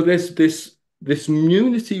 So there's this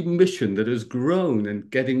community mission that has grown and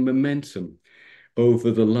getting momentum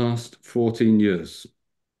over the last 14 years.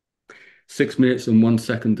 6 minutes and 1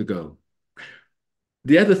 second to go.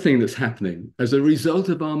 The other thing that's happening as a result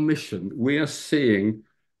of our mission, we are seeing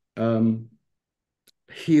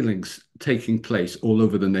healings taking place all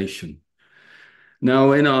over the nation.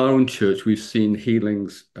 Now, in our own church, we've seen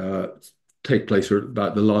healings take place for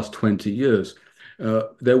about the last 20 years.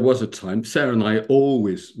 There was a time, Sarah and I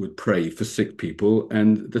always would pray for sick people,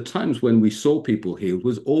 and the times when we saw people healed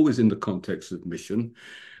was always in the context of mission.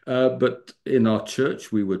 But in our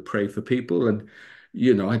church, we would pray for people, and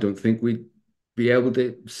I don't think we'd be able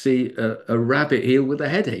to see a rabbit healed with a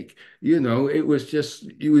headache. It was just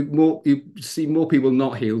you see more people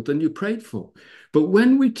not healed than you prayed for. But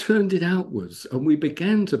when we turned it outwards and we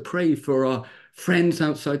began to pray for our friends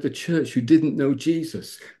outside the church who didn't know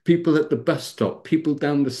Jesus, people at the bus stop, people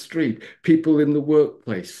down the street, people in the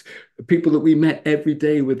workplace, people that we met every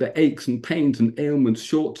day with their aches and pains and ailments,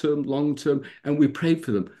 short term, long term, and we prayed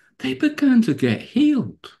for them, they began to get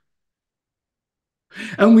healed.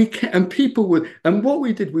 And what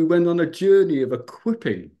we did, we went on a journey of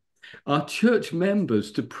equipping our church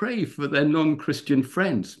members to pray for their non-Christian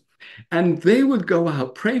friends. And they would go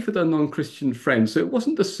out, pray for their non-Christian friends. So it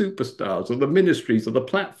wasn't the superstars or the ministries or the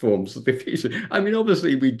platforms that they featured. I mean,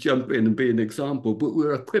 obviously we jump in and be an example, but we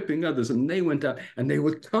were equipping others, and they went out and they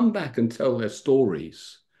would come back and tell their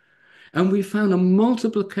stories. And we found a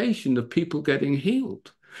multiplication of people getting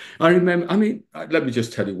healed. I remember, let me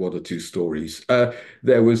just tell you one or two stories.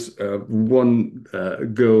 There was one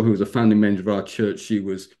girl who was a founding member of our church. She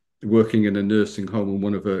was working in a nursing home, and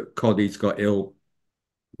one of her colleagues got ill.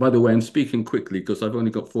 By the way, I'm speaking quickly because I've only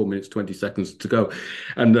got 4 minutes, 20 seconds to go.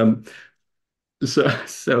 And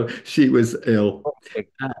so she was ill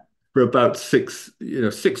for about 6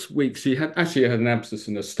 weeks. She had an abscess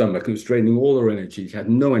in her stomach. It was draining all her energy. She had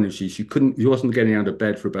no energy. She wasn't getting out of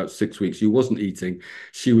bed for about 6 weeks. She wasn't eating.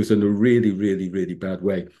 She was in a really, really, really bad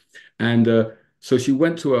way. And so she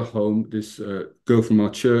went to her home. This girl from our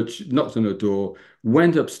church knocked on her door,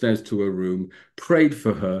 went upstairs to her room, prayed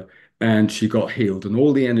for her, and she got healed, and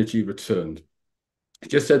all the energy returned. She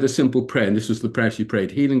just said a simple prayer, and this was the prayer she prayed: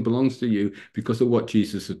 "Healing belongs to you because of what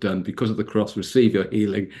Jesus had done, because of the cross. Receive your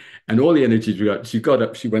healing." And all the energy she got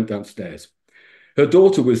up, she went downstairs. Her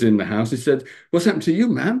daughter was in the house. She said, "What's happened to you,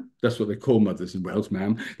 ma'am?" That's what they call mothers in Wales,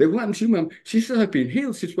 ma'am. "What happened to you, ma'am?" She said, "I've been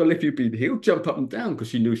healed." She said, "Well, if you've been healed, jump up and down," because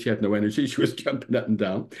she knew she had no energy. She was jumping up and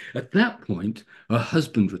down. At that point, her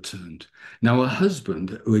husband returned. Now, her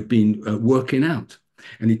husband, who had been working out,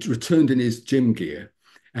 and he returned in his gym gear.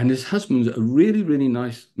 And his husband's a really, really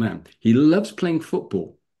nice man. He loves playing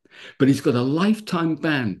football, but he's got a lifetime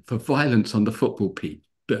ban for violence on the football pitch.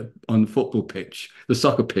 The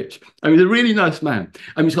soccer pitch. I mean, he's a really nice man.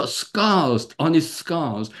 I mean, he's got scars on his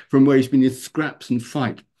scars from where he's been in scraps and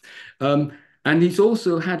fight. And he's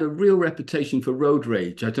also had a real reputation for road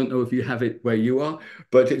rage. I don't know if you have it where you are,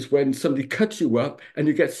 but it's when somebody cuts you up and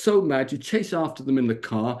you get so mad, you chase after them in the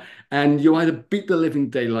car and you either beat the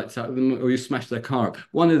living daylights out of them or you smash their car up,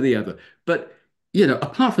 one or the other. But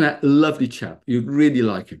apart from that, lovely chap. You'd really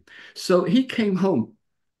like him. So he came home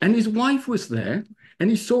and his wife was there and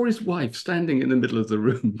he saw his wife standing in the middle of the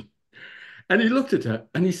room and he looked at her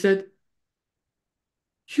and he said,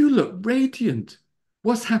 "You look radiant.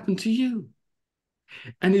 What's happened to you?"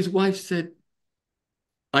 And his wife said,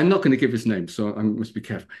 I'm not going to give his name, so I must be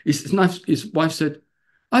careful. His wife said,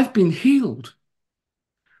 "I've been healed."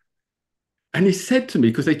 And he said to me,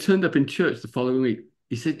 because they turned up in church the following week,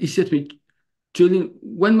 he said to me, "Julian,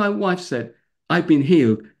 when my wife said, I've been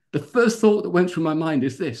healed, the first thought that went through my mind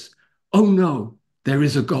is this: oh no, there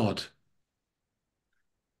is a God."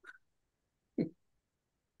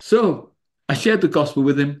 So I shared the gospel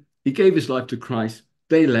with him. He gave his life to Christ.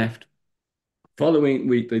 They left. Following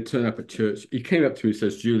week, they turned up at church. He came up to me and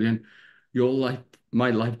says, "Julian, your life, my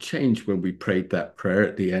life changed when we prayed that prayer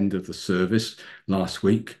at the end of the service last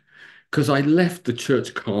week. Because I left the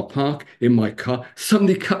church car park in my car.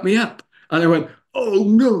 Somebody cut me up." And I went, "Oh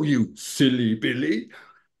no, you silly Billy."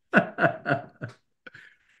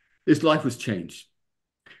 His life was changed.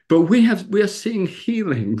 But we are seeing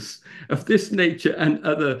healings of this nature and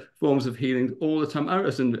other forms of healing all the time. I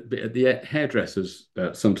was at the hairdressers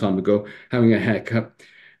some time ago having a haircut,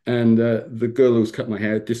 and the girl who was cut my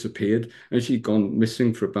hair disappeared, and she'd gone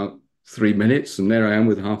missing for about 3 minutes. And there I am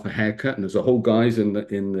with half a haircut, and there's a whole guys in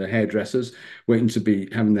the hairdressers waiting to be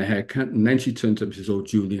having their haircut. And then she turns up and says, "Oh,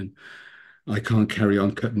 Julian, I can't carry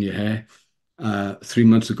on cutting your hair. 3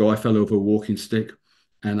 months ago, I fell over a walking stick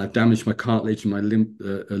and I've damaged my cartilage and my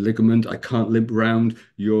ligament. I can't limp around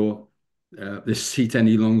this seat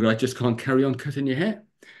any longer. I just can't carry on cutting your hair."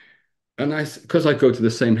 And because I go to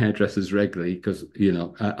the same hairdressers regularly, because,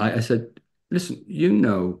 I said, "Listen,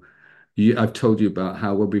 I've told you about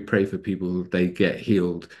how when we pray for people, they get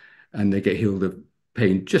healed and they get healed of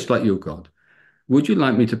pain, just like your God. Would you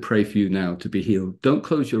like me to pray for you now to be healed? Don't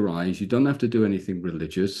close your eyes. You don't have to do anything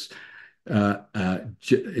religious.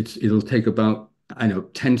 It'll take about, I know,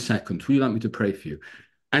 10 seconds. Would you like me to pray for you?"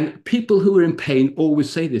 And people who are in pain always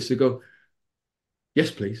say this. They go,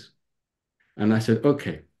 "Yes, please." And I said,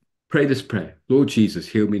 "Okay, pray this prayer. Lord Jesus,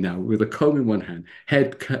 heal me now," with a comb in one hand,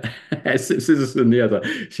 scissors in the other.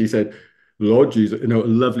 She said, "Lord Jesus," a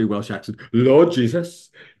lovely Welsh accent, "Lord Jesus,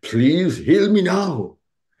 please heal me now."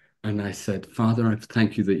 And I said, "Father, I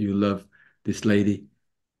thank you that you love this lady.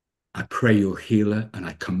 I pray you'll heal her, and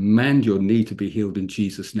I command your knee to be healed in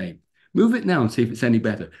Jesus' name. Move it now and see if it's any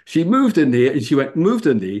better." She moved her knee, and she went, moved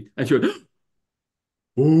her knee, and she went,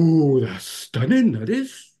 "Oh, that's stunning, that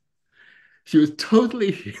is." She was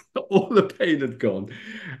totally healed. All the pain had gone.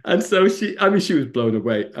 And so she was blown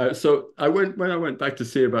away. So when I went back to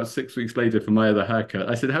see her about 6 weeks later for my other haircut,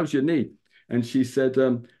 I said, "How's your knee?" And she said,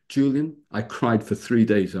 "Julian, I cried for 3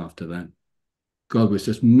 days after that. God was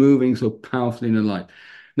just moving so powerfully in her life."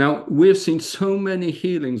 Now, we've seen so many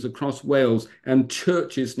healings across Wales and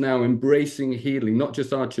churches now embracing healing, not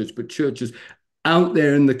just our church, but churches out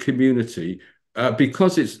there in the community,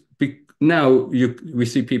 because now we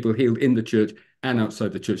see people healed in the church and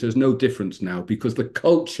outside the church. There's no difference now because the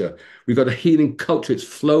culture, we've got a healing culture. It's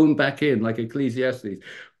flown back in like Ecclesiastes.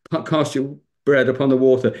 Cast your bread upon the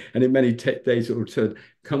water, and in many days it will return,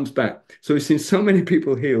 comes back. So we've seen so many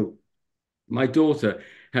people healed. My daughter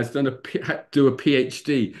has had to do a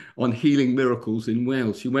PhD on healing miracles in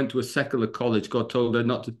Wales. She went to a secular college. God told her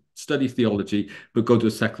not to study theology, but go to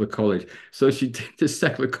a secular college. So she did this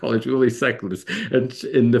secular college with all these secularists and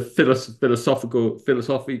in the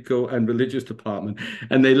philosophical and religious department.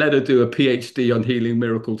 And they let her do a PhD on healing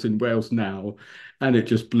miracles in Wales now. And it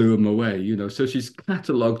just blew them away. So she's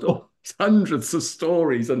catalogued all hundreds of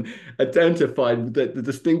stories and identified the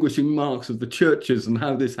distinguishing marks of the churches and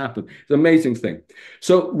how this happened. It's an amazing thing.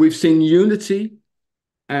 So we've seen unity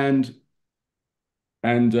and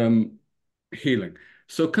healing.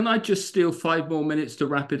 So can I just steal 5 more minutes to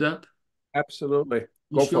wrap it up? Absolutely.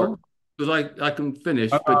 You Go for it. sure? Because I can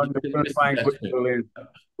finish, but you can You're miss the fine, best bit. Julian.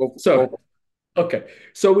 So, okay.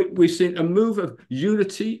 So we've seen a move of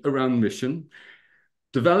unity around mission,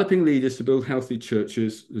 developing leaders to build healthy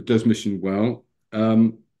churches that does mission well.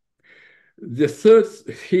 The third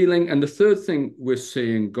healing and the third thing we're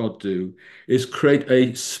seeing God do is create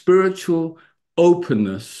a spiritual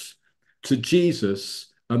openness to Jesus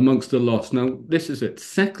amongst the lost. Now, this is it.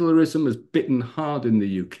 Secularism has bitten hard in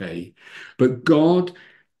the UK, but God,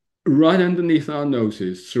 right underneath our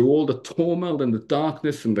noses, through all the turmoil and the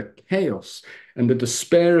darkness and the chaos and the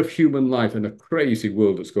despair of human life and a crazy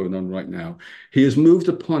world that's going on right now, he has moved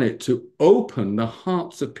upon it to open the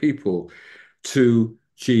hearts of people to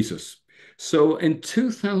Jesus. So in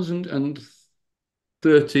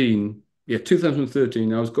 2013, Yeah,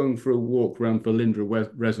 2013. I was going for a walk around Velindre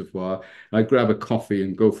Reservoir. I grab a coffee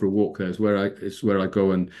and go for a walk there. It's where I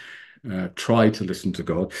go and try to listen to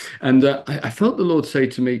God. And I felt the Lord say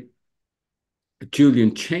to me,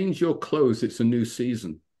 Julian, change your clothes. It's a new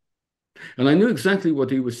season. And I knew exactly what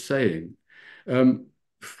he was saying. Um,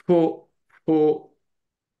 for for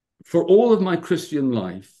for all of my Christian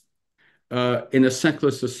life, in a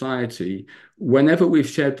secular society, whenever we've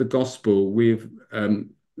shared the gospel, we've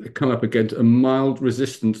come up against a mild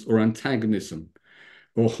resistance or antagonism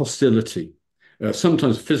or hostility.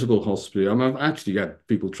 Sometimes physical hostility. I've actually had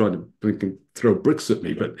people trying to blink and throw bricks at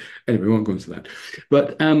me, but anyway, we won't go into that.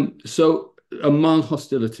 But so a mild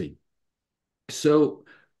hostility. So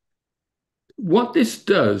what this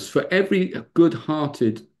does for every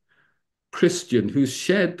good-hearted Christian who's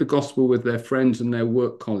shared the gospel with their friends and their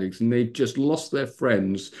work colleagues, and they've just lost their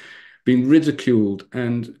friends, been ridiculed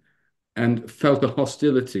and felt a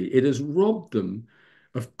hostility, it has robbed them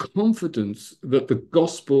of confidence that the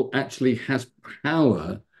gospel actually has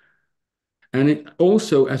power, and it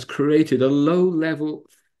also has created a low-level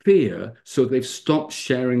fear, so they've stopped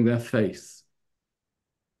sharing their faith.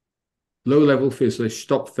 Low-level fear, so they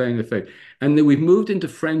stopped sharing their faith. And then we've moved into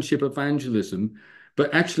friendship evangelism,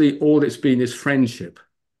 but actually all it's been is friendship,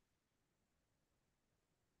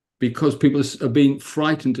 because people are being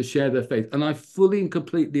frightened to share their faith. And I fully and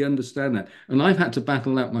completely understand that. And I've had to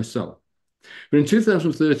battle that myself. But in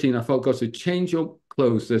 2013, I felt God said, change your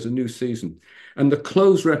clothes. There's a new season. And the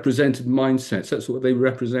clothes represented mindsets. That's what they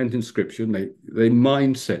represent in scripture. And they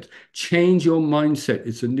mindset. Change your mindset.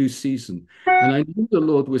 It's a new season. And I knew the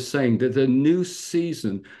Lord was saying that a new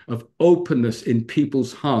season of openness in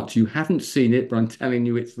people's hearts. You haven't seen it, but I'm telling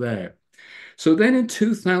you it's there. So then in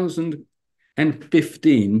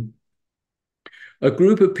 2015, a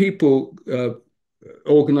group of people,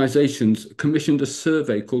 organizations, commissioned a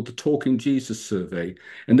survey called the Talking Jesus Survey,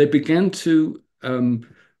 and they began to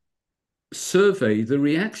survey the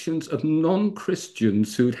reactions of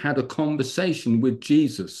non-Christians who'd had a conversation with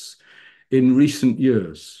Jesus in recent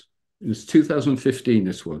years. It was 2015,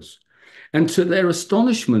 this was. And to their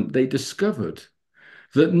astonishment, they discovered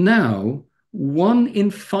that now 1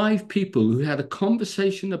 in 5 people who had a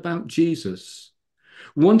conversation about Jesus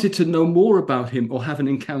wanted to know more about him or have an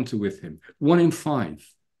encounter with him. 1 in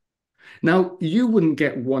 5. Now, you wouldn't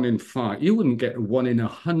get 1 in 5. You wouldn't get 1 in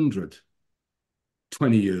 100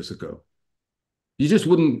 20 years ago. You just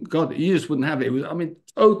wouldn't, God, you just wouldn't have it. It was, I mean,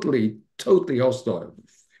 totally, totally hostile.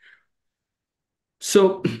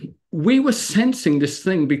 So we were sensing this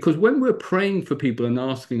thing, because when we're praying for people and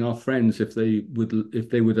asking our friends if they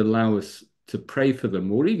would allow us to pray for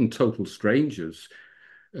them, or even total strangers,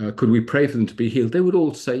 could we pray for them to be healed? They would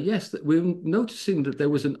all say yes. That we were noticing that there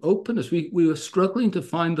was an openness. We were struggling to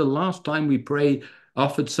find the last time we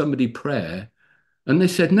offered somebody prayer, and they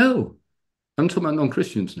said no. I'm talking about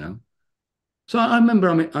non-Christians now. So I remember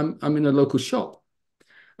I'm in a local shop,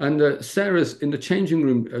 and Sarah's in the changing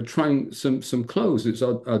room trying some clothes. It's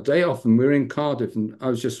our day off, and we're in Cardiff, and I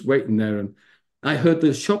was just waiting there, and I heard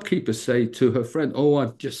the shopkeeper say to her friend, "Oh,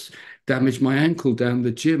 I've just damaged my ankle down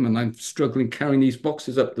the gym, and I'm struggling carrying these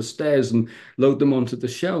boxes up the stairs and load them onto the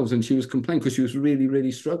shelves." And she was complaining because she was really,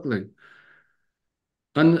 really struggling.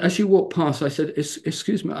 And as she walked past, I said,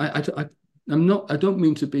 "Excuse me, I'm not. I don't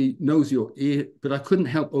mean to be nosy or ear, but I couldn't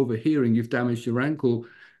help overhearing you've damaged your ankle.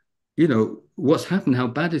 You know what's happened, how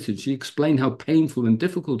bad it is." She explained how painful and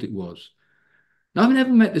difficult it was. Now, I've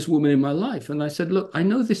never met this woman in my life, and I said, "Look, I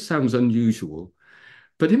know this sounds unusual,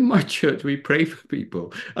 but in my church, we pray for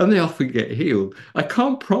people and they often get healed. I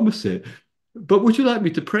can't promise it, but would you like me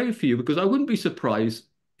to pray for you? Because I wouldn't be surprised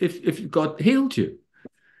if God healed you."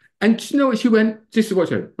 And you know what she went? This is what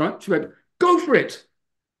she said, right? She went, "Go for it."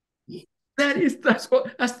 That's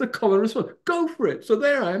the common response. Go for it. So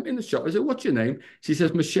there I am in the shop. I said, "What's your name?" She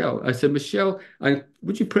says, "Michelle." I said, "Michelle,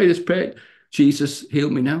 would you pray this prayer? Jesus, heal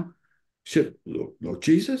me now." She said, "Lord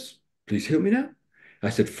Jesus, please heal me now." I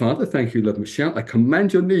said, "Father, thank you, Lord Michelle. I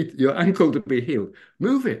command your ankle to be healed.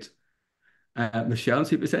 Move it, Michelle, and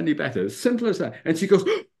see if it's any better." As simple as that. And she goes,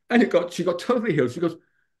 and she got totally healed. She goes,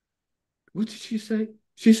 "What did she say?"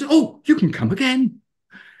 She said, "Oh, you can come again."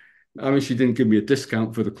 I mean, she didn't give me a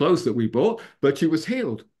discount for the clothes that we bought, but she was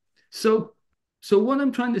healed. So, so what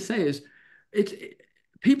I'm trying to say is,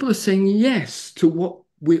 people are saying yes to what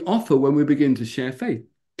we offer when we begin to share faith.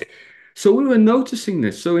 So we were noticing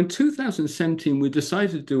this. So in 2017, we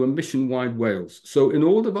decided to do a mission-wide Wales. So in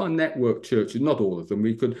all of our network churches, not all of them,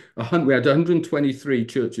 we had 123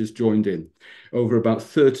 churches joined in over about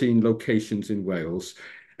 13 locations in Wales.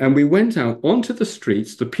 And we went out onto the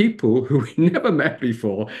streets, the people who we never met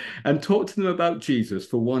before, and talked to them about Jesus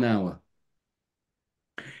for 1 hour.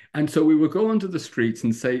 And so we would go onto the streets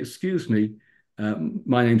and say, excuse me,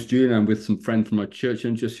 my name's Julian. I'm with some friend from my church.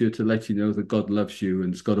 I'm just here to let you know that God loves you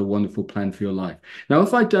and has got a wonderful plan for your life. Now,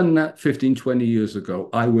 if I'd done that 15, 20 years ago,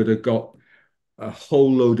 I would have got a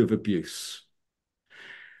whole load of abuse.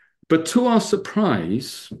 But to our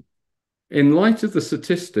surprise, in light of the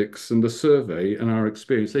statistics and the survey and our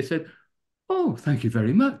experience, they said, oh, thank you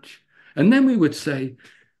very much. And then we would say,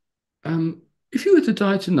 if you were to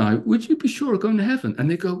die tonight, would you be sure of going to heaven? And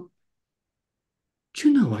they go, do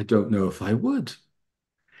you know, I don't know if I would.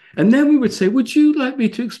 And then we would say, would you like me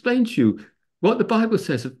to explain to you what the Bible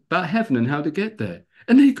says about heaven and how to get there?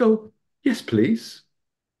 And they go, yes, please.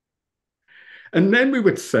 And then we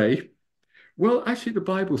would say, well, actually, the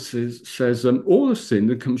Bible says all have sinned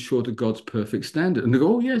and come short of God's perfect standard. And they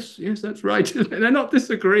go, oh, yes, yes, that's right. And they're not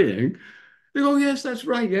disagreeing. They go, yes, that's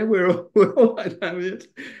right. Yeah, we're all like that.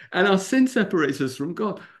 And our sin separates us from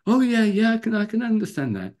God. Oh, yeah, yeah, I can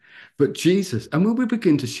understand that. But Jesus, and when we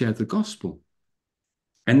begin to share the gospel,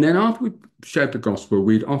 and then after we shared the gospel,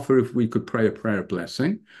 we'd offer if we could pray a prayer of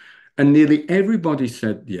blessing. And nearly everybody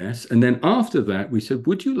said yes. And then after that, we said,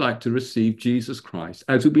 would you like to receive Jesus Christ,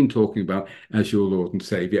 as we've been talking about, as your Lord and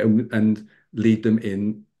Savior, and lead them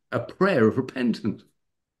in a prayer of repentance?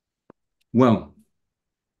 Well,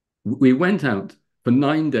 we went out for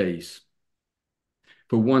 9 days,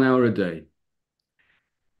 for 1 hour a day.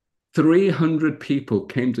 300 people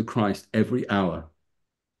came to Christ every hour.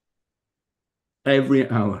 Every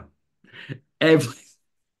hour. Every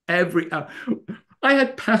every hour. I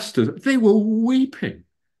had pastors, they were weeping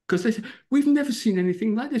because they said, we've never seen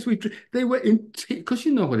anything like this. They were in tears because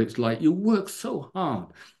you know what it's like. You work so hard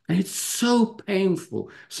and it's so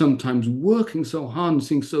painful sometimes working so hard and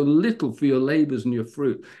seeing so little for your labors and your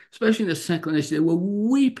fruit, especially in the secular nation. They were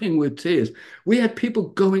weeping with tears. We had people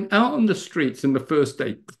going out on the streets in the first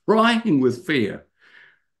day, crying with fear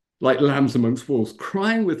like lambs amongst wolves,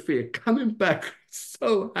 crying with fear, coming back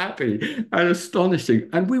so happy and astonishing.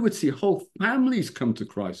 And we would see whole families come to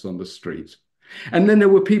Christ on the street. And then there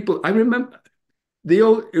were people, I remember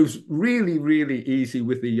it was really, really easy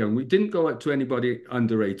with the young. We didn't go out to anybody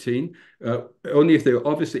under 18. Only if they were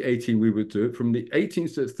obviously 18, we would do it. From the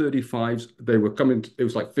 18s to 35s, they were coming, it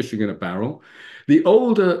was like fishing in a barrel. The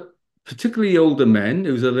older, particularly older men,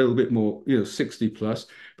 it was a little bit more, 60 plus.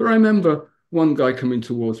 But I remember one guy coming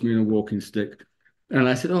towards me in a walking stick. And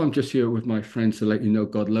I said, oh, I'm just here with my friends to let you know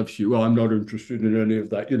God loves you. Well, I'm not interested in any of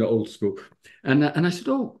that, old school. And I said,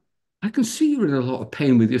 oh, I can see you're in a lot of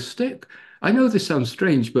pain with your stick. I know this sounds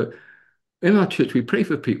strange, but in our church, we pray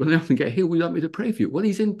for people and they often get healed. Would you like me to pray for you? Well,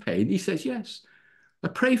 he's in pain. He says, yes. I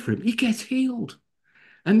pray for him. He gets healed.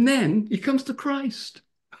 And then he comes to Christ.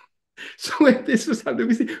 So when this was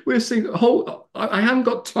happening, we're seeing a whole, I haven't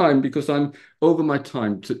got time because I'm over my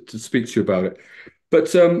time to speak to you about it.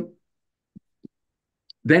 But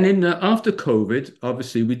then after COVID,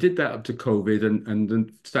 obviously we did that up to COVID, and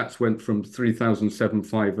the stats went from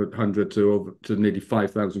 3,700 to nearly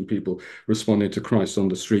 5,000 people responding to Christ on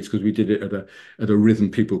the streets because we did it at a rhythm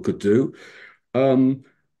people could do. Then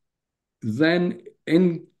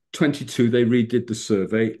in 22, they redid the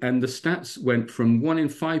survey, and the stats went from 1 in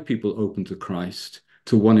 5 people open to Christ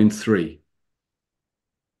to 1 in 3.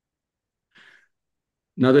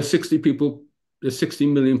 Now there's 60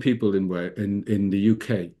 million people in the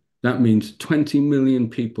UK. That means 20 million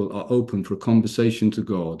people are open for a conversation to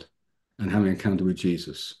God and having an encounter with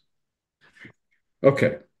Jesus.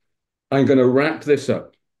 Okay, I'm going to wrap this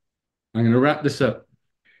up. The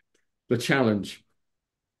challenge.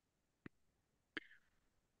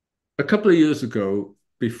 A couple of years ago,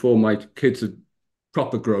 before my kids had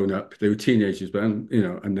proper grown up, they were teenagers, but and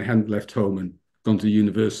they hadn't left home and gone to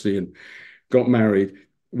university and got married.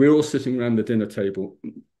 We were all sitting around the dinner table,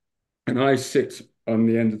 and I sit on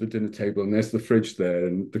the end of the dinner table, and there's the fridge there,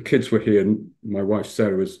 and the kids were here, and my wife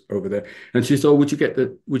Sarah was over there, and she said, "Oh, would you get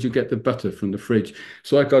the butter from the fridge?"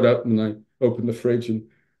 So I got up and I opened the fridge and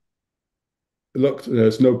looked.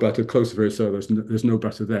 There's no butter. Close to her, so there's no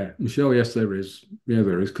butter there. And she said, "Oh, yes, there is. Yeah,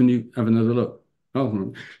 there is. Can you have another look?"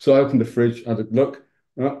 Oh, so I opened the fridge. I had a look.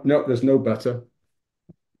 Oh, no, there's no butter.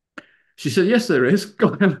 She said, "Yes, there is. Go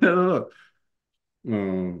and have another look."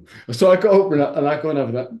 Oh. So I go open it and I go and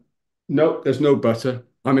have that. Nope, there's no butter.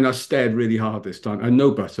 I mean, I stared really hard this time and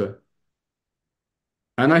no butter.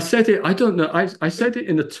 And I said it, I don't know, I said it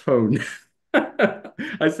in a tone.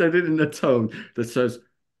 I said it in a tone that says,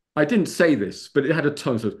 I didn't say this, but it had a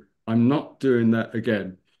tone that says, I'm not doing that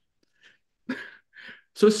again.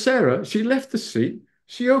 So Sarah, she left the seat,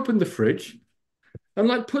 she opened the fridge, and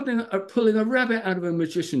like pulling a rabbit out of a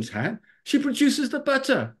magician's hat, she produces the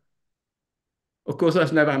butter. Of course,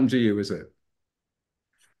 that's never happened to you, is it?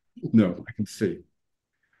 No, I can see.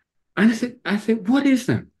 And I think, what is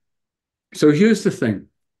that? So here's the thing.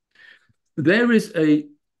 There is the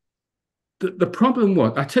problem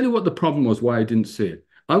was, I tell you what the problem was, why I didn't see it.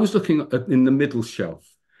 I was looking in the middle shelf,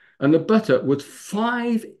 and the butter was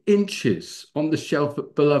 5 inches on the shelf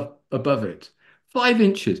above it. 5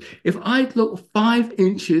 inches. If I'd looked 5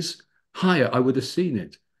 inches higher, I would have seen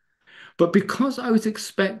it. But because I was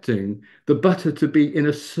expecting the butter to be in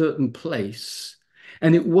a certain place,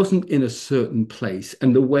 and it wasn't in a certain place,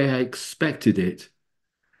 and the way I expected it,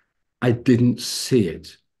 I didn't see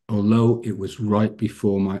it, although it was right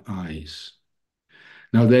before my eyes.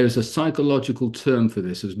 Now, there's a psychological term for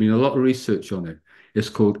this. There's been a lot of research on it. It's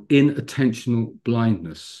called inattentional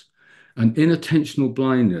blindness. And inattentional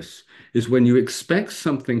blindness is when you expect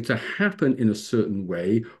something to happen in a certain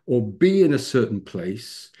way or be in a certain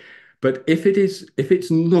place, but if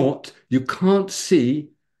it's not, you can't see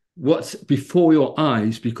what's before your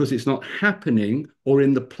eyes because it's not happening or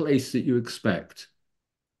in the place that you expect.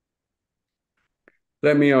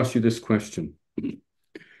 Let me ask you this question.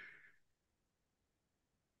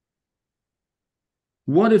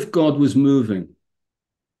 What if God was moving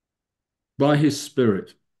by his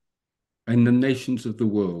Spirit in the nations of the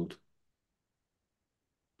world,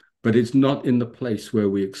 but it's not in the place where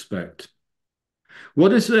we expect?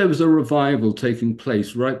 What if there was a revival taking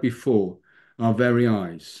place right before our very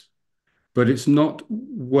eyes, but it's not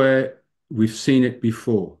where we've seen it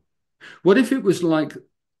before? What if it was like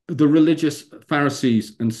the religious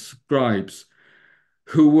Pharisees and scribes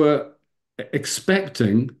who were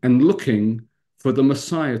expecting and looking for the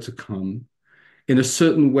Messiah to come in a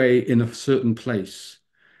certain way, in a certain place?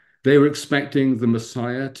 They were expecting the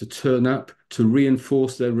Messiah to turn up to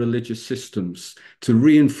reinforce their religious systems, to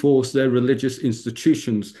reinforce their religious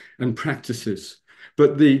institutions and practices.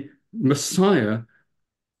 But the Messiah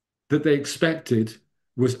that they expected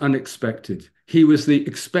was unexpected. He was the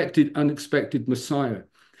expected, unexpected Messiah.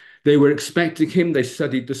 They were expecting him. They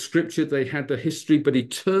studied the scripture. They had the history, but he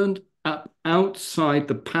turned up outside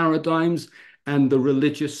the paradigms and the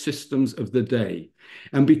religious systems of the day.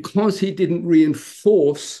 And because he didn't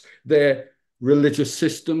reinforce their religious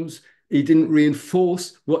systems, he didn't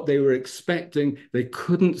reinforce what they were expecting, they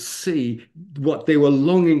couldn't see what they were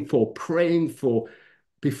longing for, praying for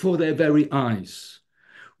before their very eyes.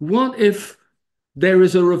 What if there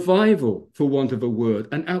is a revival, for want of a word,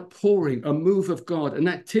 an outpouring, a move of God, an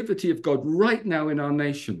activity of God right now in our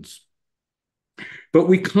nations? But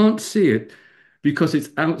we can't see it because it's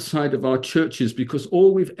outside of our churches, because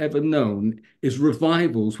all we've ever known is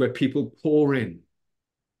revivals where people pour in.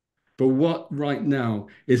 But what right now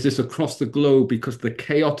is this across the globe? Because the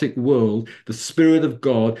chaotic world, the Spirit of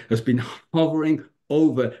God has been hovering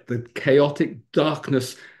over the chaotic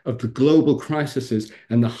darkness of the global crises,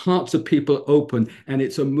 and the hearts of people open, and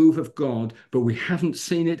it's a move of God, but we haven't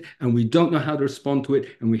seen it, and we don't know how to respond to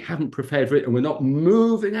it, and we haven't prepared for it, and we're not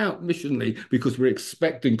moving out missionally because we're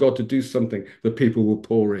expecting God to do something that people will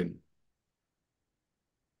pour in.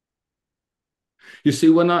 You see,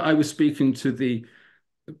 when I was speaking to the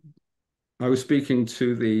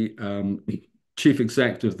chief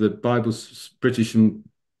exec of the British and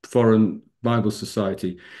Foreign Bible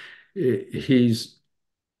Society. He's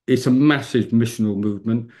It's a massive missional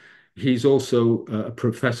movement. He's also a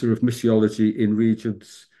professor of missiology in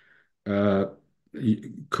Regent's uh,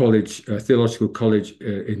 College, Theological College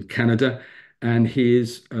in Canada, and he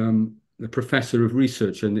is a professor of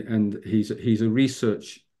research, and he's a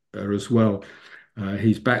researcher as well.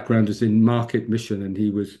 His background is in market mission, and he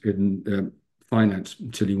was in finance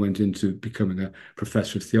until he went into becoming a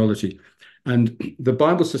professor of theology. And the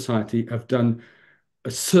Bible Society have done a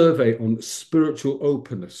survey on spiritual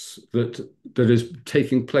openness that is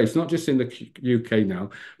taking place, not just in the UK now,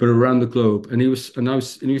 but around the globe. And I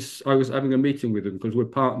was having a meeting with him because we're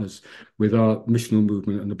partners with our missional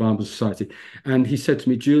movement and the Bible Society. And he said to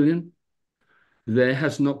me, Julian, there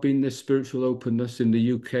has not been this spiritual openness in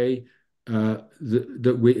the UK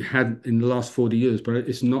that we had in the last 40 years, but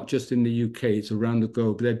it's not just in the UK, it's around the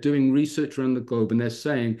globe. They're doing research around the globe, and they're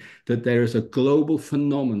saying that there is a global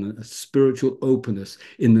phenomenon, a spiritual openness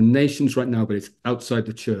in the nations right now, but it's outside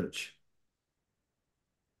the church.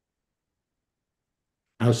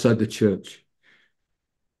 Outside the church.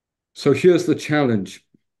 So here's the challenge.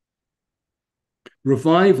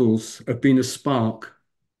 Revivals have been a spark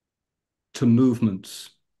to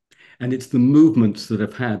movements. And it's the movements that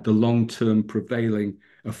have had the long-term prevailing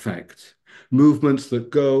effect. Movements that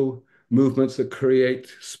go, movements that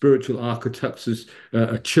create spiritual architectures,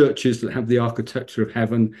 churches that have the architecture of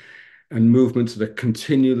heaven, and movements that are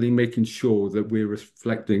continually making sure that we're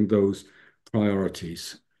reflecting those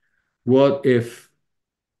priorities. What if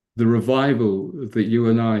the revival that you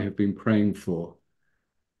and I have been praying for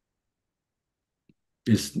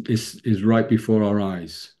is right before our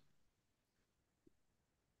eyes.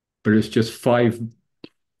 But it's just five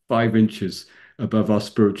inches above our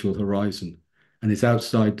spiritual horizon, and it's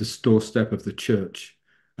outside the doorstep of the church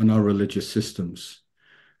and our religious systems.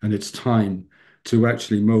 And it's time to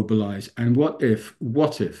actually mobilize. And what if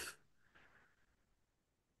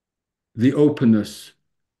the openness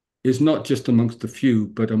is not just amongst the few,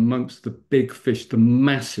 but amongst the big fish, the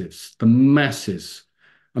masses, the masses.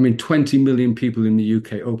 I mean, 20 million people in the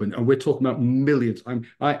UK open, and we're talking about millions. I'm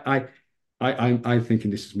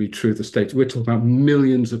thinking this is me true of the States. We're talking about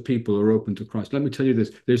millions of people are open to Christ. Let me tell you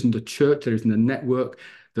this, there isn't a church, there isn't a network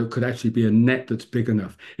that could actually be a net that's big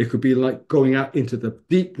enough. It could be like going out into the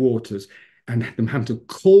deep waters and them having to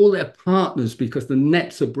call their partners because the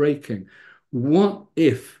nets are breaking. What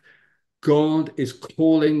if God is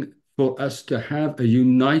calling for us to have a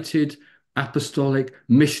united apostolic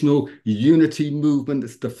missional unity movement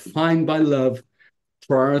that's defined by love,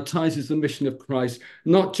 prioritizes the mission of Christ,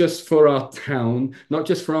 not just for our town, not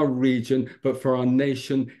just for our region, but for our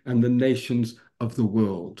nation and the nations of the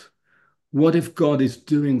world? What if God is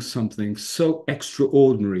doing something so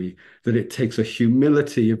extraordinary that it takes a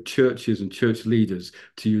humility of churches and church leaders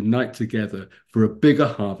to unite together for a bigger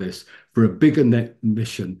harvest, for a bigger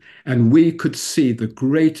mission, and we could see the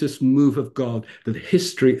greatest move of God that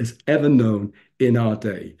history has ever known in our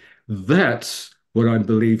day? That's what I'm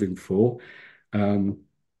believing for.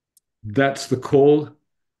 That's the call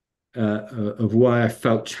of why I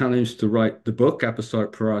felt challenged to write the book,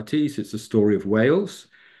 Apostolic Priorities. It's a story of Wales.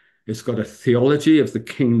 It's got a theology of the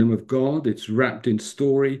kingdom of God. It's wrapped in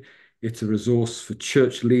story. It's a resource for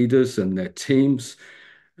church leaders and their teams.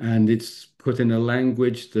 And it's put in a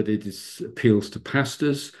language that appeals to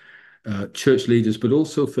pastors, church leaders, but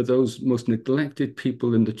also for those most neglected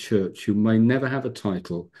people in the church who may never have a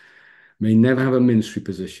title, may never have a ministry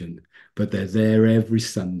position, but they're there every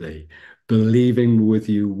Sunday, believing with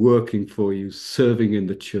you, working for you, serving in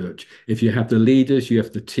the church. If you have the leaders, you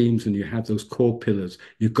have the teams, and you have those core pillars,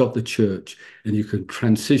 you've got the church, and you can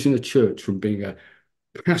transition a church from being a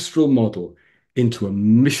pastoral model into a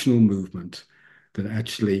missional movement that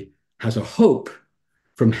actually has a hope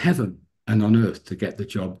from heaven and on earth to get the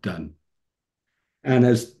job done. And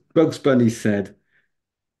as Bugs Bunny said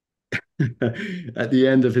at the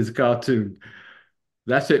end of his cartoon,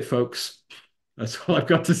 that's it, folks. That's all I've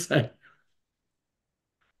got to say.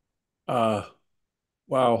 Uh,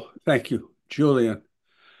 wow. Thank you, Julian.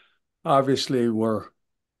 Obviously, we're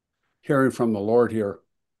hearing from the Lord here,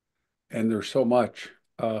 and there's so many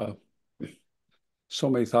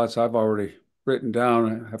thoughts I've already written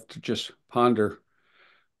down. I have to just ponder.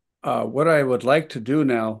 What I would like to do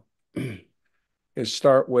now is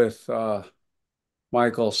start with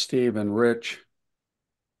Michael, Steve, and Rich.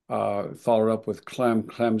 Followed up with Clem.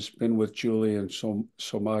 Clem's been with Julian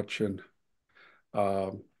so much, and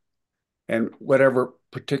whatever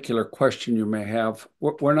particular question you may have,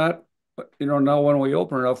 we're not, now when we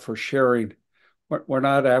open it up for sharing, we're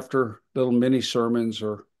not after little mini sermons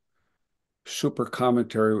or super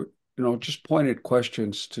commentary. Just pointed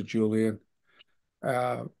questions to Julian.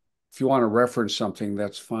 Uh, if you want to reference something,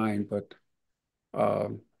 that's fine. But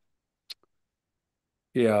um,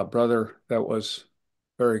 yeah, brother, that was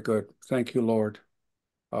very good. Thank you, Lord.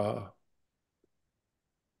 Uh,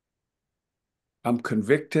 I'm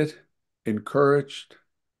convicted, encouraged.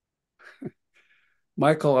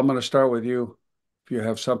 Michael, I'm going to start with you. If you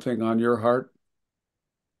have something on your heart.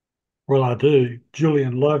 Well, I do.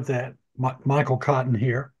 Julian, love that. Michael Cotton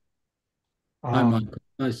here. Hi, Um, Michael.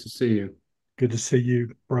 Nice to see you. Good to see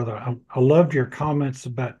you, brother. I loved your comments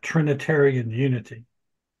about Trinitarian unity.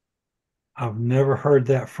 I've never heard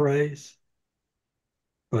that phrase,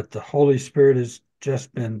 but the Holy Spirit has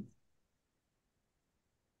just been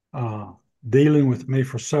uh, dealing with me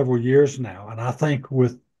for several years now. And I think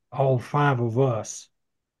with all five of us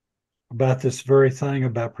about this very thing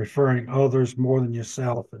about preferring others more than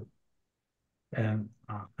yourself. And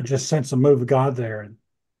I just sense a move of God there. And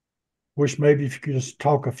wish maybe if you could just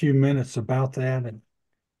talk a few minutes about that and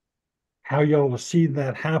how y'all will see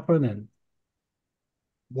that happen and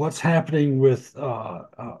what's happening with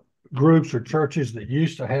groups or churches that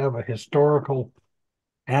used to have a historical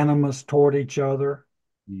animus toward each other.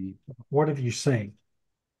 Mm. What have you seen?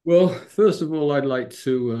 Well, first of all, I'd like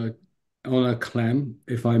to honor Clem,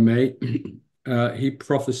 if I may. He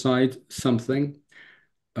prophesied something.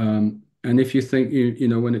 And if you think,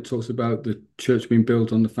 when it talks about the church being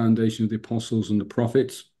built on the foundation of the apostles and the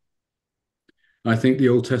prophets, I think the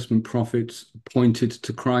Old Testament prophets pointed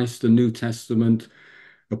to Christ, the New Testament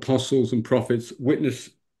apostles and prophets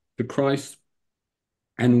witness to Christ,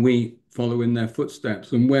 and we follow in their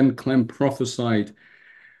footsteps. And when Clem prophesied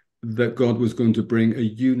that God was going to bring a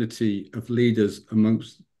unity of leaders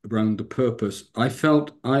amongst around the purpose, I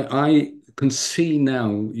felt I can see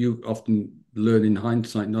now. You often learn in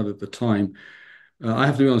hindsight, not at the time. I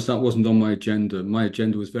have to be honest, that wasn't on my agenda. My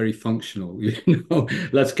agenda was very functional.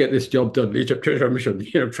 Let's get this job done. Egypt church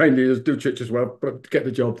mission. Train leaders, do church as well, but get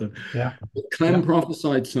the job done. Yeah. But Clem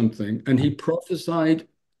prophesied something, and he prophesied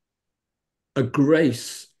a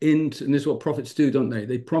grace into, and this is what prophets do, don't they?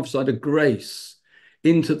 They prophesied a grace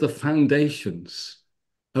into the foundations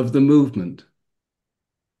of the movement.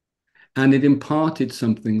 And it imparted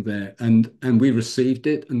something there, and we received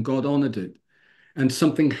it, and God honored it. And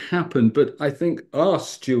something happened, but I think our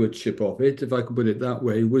stewardship of it, if I could put it that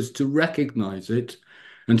way, was to recognize it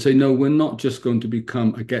and say, no, we're not just going to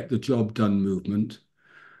become a get the job done movement.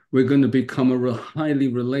 We're going to become a highly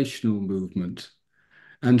relational movement.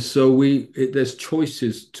 And so there's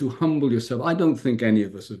choices to humble yourself. I don't think any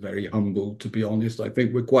of us are very humble, to be honest. I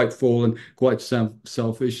think we're quite fallen, quite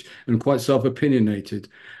selfish, and quite self-opinionated.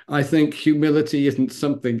 I think humility isn't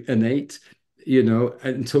something innate,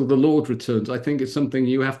 until the Lord returns. I think it's something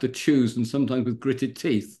you have to choose, and sometimes with gritted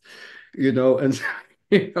teeth, and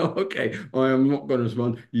okay, I am not going to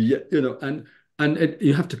respond. Yeah,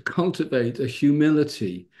 you have to cultivate a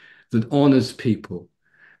humility that honors people.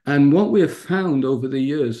 And what we have found over the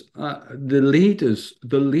years, the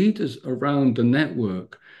leaders around the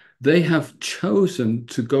network, they have chosen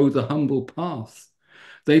to go the humble path.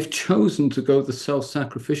 They've chosen to go the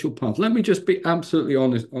self-sacrificial path. Let me just be absolutely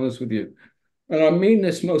honest with you. And I mean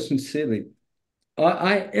this most sincerely.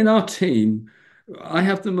 In our team, I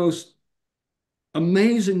have the most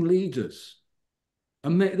amazing leaders.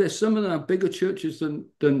 There's some of them are bigger churches than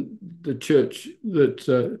the church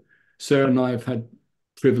that Sarah and I have had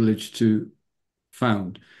privilege to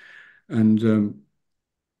found, and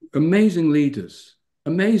amazing leaders,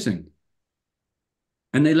 amazing.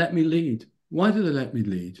 And they let me lead. Why do they let me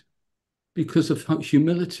lead? Because of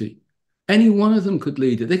humility. Any one of them could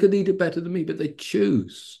lead it. They could lead it better than me, but they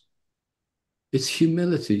choose. It's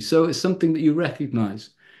humility. So it's something that you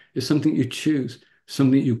recognize. It's something you choose,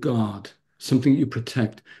 something you guard, something you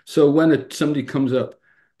protect. So when somebody comes up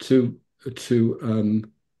to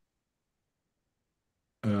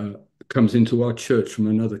comes into our church from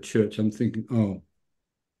another church, I'm thinking, oh,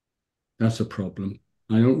 that's a problem.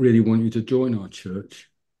 I don't really want you to join our church.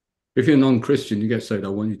 If you're non-Christian, you get said, I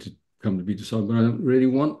want you to come to be discipled, but I don't really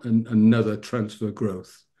want another transfer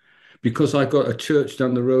growth, because I got a church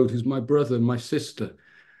down the road who's my brother and my sister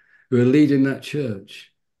who are leading that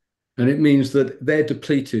church. And it means that they're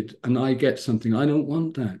depleted and I get something. I don't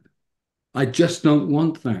want that. I just don't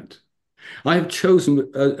want that. I have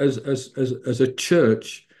chosen as a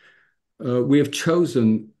church, we have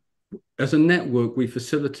chosen as a network, we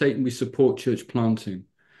facilitate and we support church planting.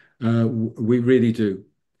 We really do.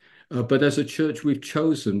 But as a church, we've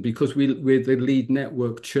chosen, because we're the lead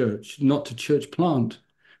network church, not to church plant.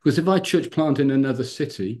 Because if I church plant in another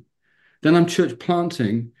city, then I'm church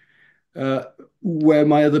planting where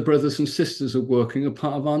my other brothers and sisters are working, a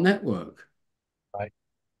part of our network. Right.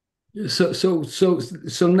 So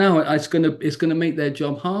now it's gonna make their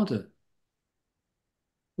job harder.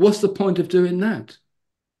 What's the point of doing that?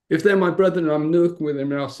 If they're my brother and I'm working with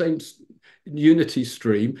them in our same unity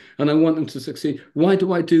stream and I want them to succeed, why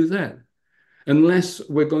do I do that? Unless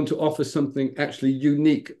we're going to offer something actually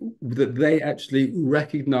unique that they actually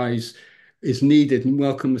recognize is needed and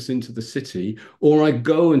welcome us into the city, or I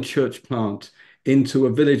go and church plant into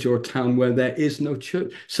a village or a town where there is no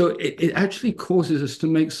church. So it actually causes us to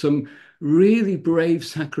make some really brave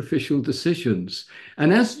sacrificial decisions.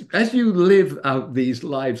 And as you live out these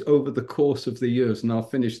lives over the course of the years, and I'll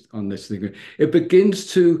finish on this thing, it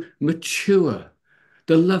begins to mature.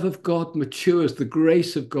 The love of God matures, the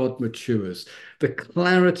grace of God matures, the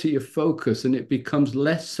clarity of focus, and it becomes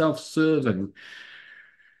less self-serving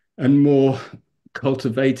and more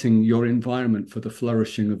cultivating your environment for the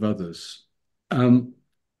flourishing of others. And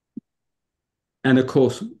of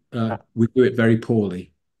course, we do it very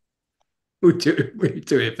poorly. We do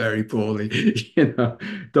it very poorly.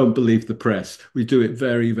 Don't believe the press. We do it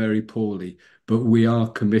very, very poorly, but we are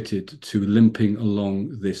committed to limping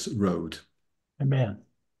along this road. Amen.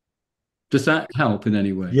 Does that help in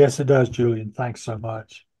any way? Yes, it does, Julian. Thanks so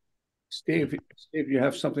much. Steve, you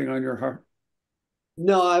have something on your heart?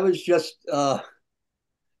 No, I was just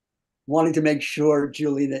wanting to make sure,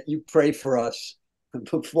 Julian, that you pray for us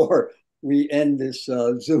before we end this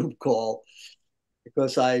Zoom call,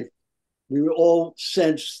 because we all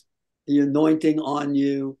sense the anointing on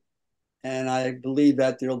you, and I believe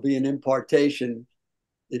that there'll be an impartation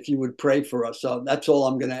if you would pray for us. So that's all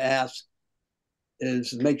I'm going to ask,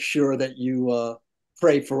 is make sure that you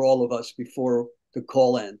pray for all of us before the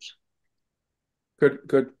call ends.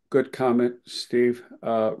 Good comment, Steve.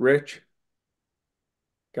 Rich,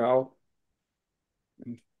 Gal.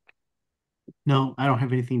 No, I don't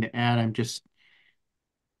have anything to add. I'm just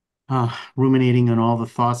ruminating on all the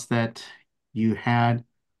thoughts that you had.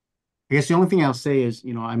 I guess the only thing I'll say is,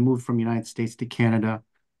 I moved from the United States to Canada,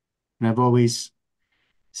 and I've always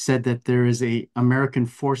said that there is a American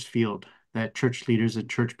force field that church leaders and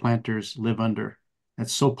church planters live under.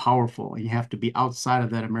 That's so powerful. You have to be outside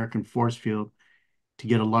of that American force field to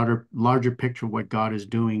get a larger picture of what God is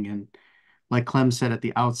doing. And like Clem said at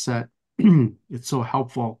the outset, it's so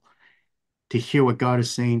helpful to hear what God is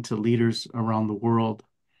saying to leaders around the world.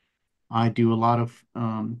 I do a lot of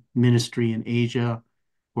ministry in Asia.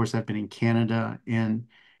 Of course, I've been in Canada, and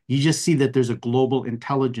you just see that there's a global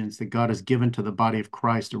intelligence that God has given to the body of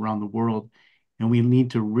Christ around the world. And we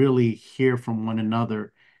need to really hear from one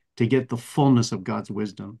another to get the fullness of God's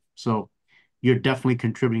wisdom. So you're definitely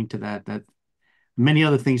contributing to that. That many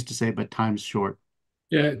other things to say, but time's short.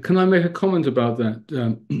 Yeah, can I make a comment about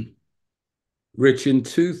that? Rich,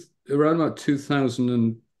 around about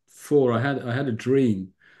 2004, I had a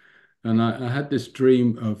dream, and I had this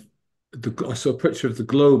dream of I saw a picture of the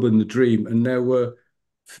globe in the dream, and there were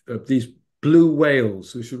these blue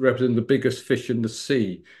whales, which would represent the biggest fish in the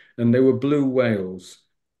sea, and they were blue whales.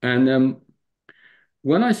 And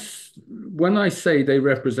when I say they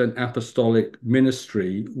represent apostolic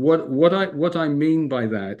ministry, what I mean by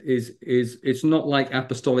that is it's not like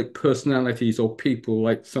apostolic personalities or people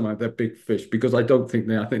like some of their big fish, because I don't think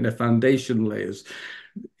I think they're foundation layers.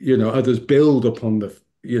 Others build upon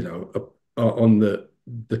on the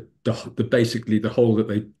basically the hole that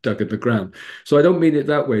they dug in the ground. So I don't mean it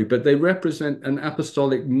that way, but they represent an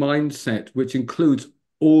apostolic mindset, which includes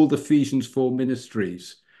all the Ephesians 4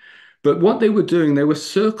 ministries. But what they were doing, they were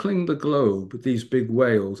circling the globe, these big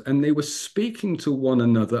whales, and they were speaking to one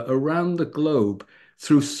another around the globe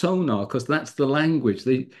through sonar, because that's the language.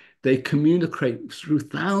 They communicate through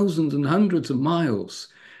thousands and hundreds of miles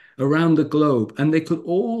around the globe, and they could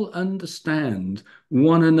all understand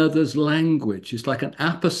one another's language. It's like an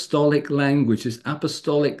apostolic language, this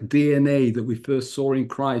apostolic DNA that we first saw in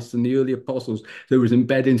Christ and the early apostles that was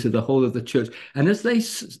embedded into the whole of the church. And as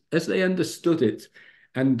they understood it,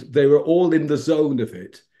 and they were all in the zone of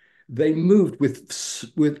it, they moved with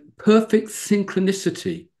perfect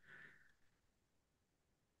synchronicity,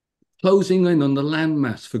 closing in on the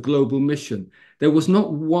landmass for global mission. There was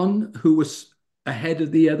not one who was ahead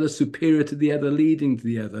of the other, superior to the other, leading to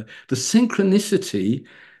the other. The synchronicity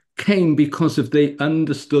came because they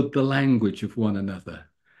understood the language of one another.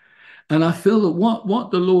 And I feel that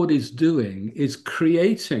what the Lord is doing is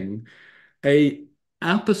creating a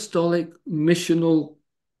apostolic missional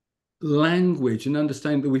language and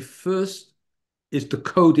understanding that we first is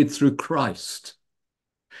decoded through Christ.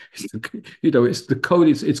 It's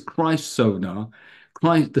decoded, it's Christ sonar,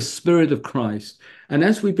 Christ, the Spirit of Christ. And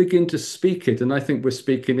as we begin to speak it, and I think we're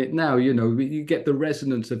speaking it now, you get the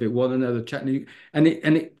resonance of it, one another chatting, and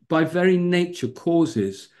it by very nature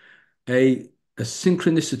causes a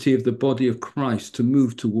synchronicity of the body of Christ to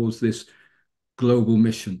move towards this global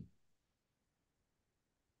mission.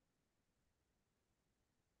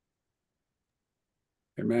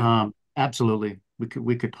 Amen. Absolutely.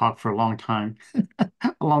 We could talk for a long time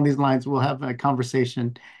along these lines. We'll have a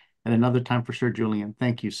conversation at another time for sure, Julian.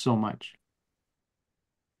 Thank you so much.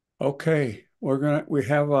 Okay, we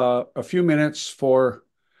have a few minutes for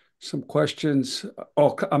some questions.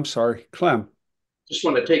 Oh, I'm sorry, Clem. Just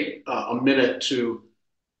want to take a minute to.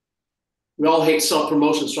 We all hate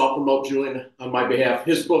self-promotion, so I'll promote Julian on my behalf.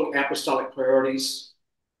 His book, Apostolic Priorities.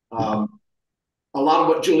 A lot of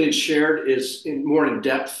what Julian shared is more in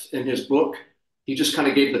depth in his book. He just kind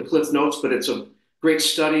of gave the cliff notes, but it's a great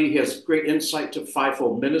study. He has great insight to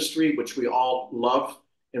fivefold ministry, which we all love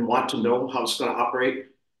and want to know how it's going to operate.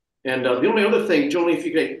 And the only other thing, Julian, if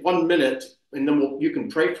you could take 1 minute, and then you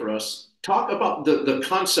can pray for us. Talk about the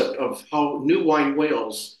concept of how New Wine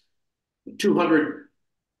Wales, 200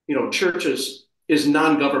 churches, is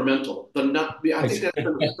non-governmental. I think that's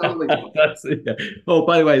been a stumbling block. Oh,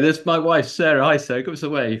 by the way, this is my wife, Sarah. Hi, Sarah. Give us a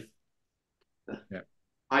wave. Yeah.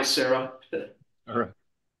 Hi, Sarah. All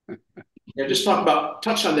right. Yeah, just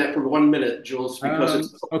touch on that for 1 minute, Jules, because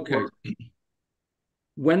it's okay.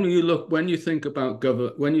 When you think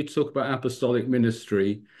about when you talk about apostolic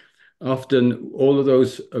ministry, often all of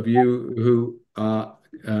those of you who are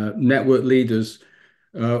network leaders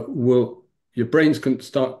your brains can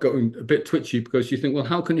start going a bit twitchy, because you think, well,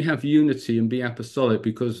 how can you have unity and be apostolic?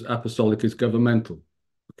 Because apostolic is governmental.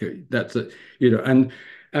 Okay, that's a, and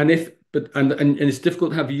if but and it's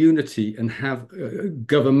difficult to have unity and have a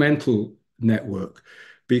governmental network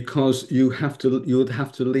because you'd have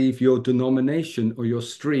to leave your denomination or your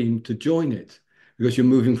stream to join it because you're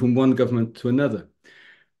moving from one government to another.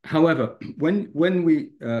 However, when we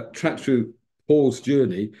track through Paul's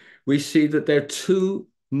journey, we see that there are two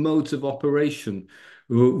modes of operation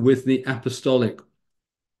with the apostolic.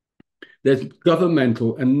 There's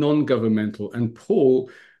governmental and non-governmental, and Paul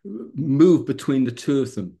moved between the two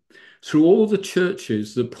of them. Through all the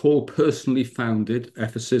churches that Paul personally founded,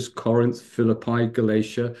 Ephesus, Corinth, Philippi,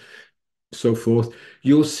 Galatia, so forth,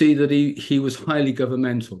 you'll see that he was highly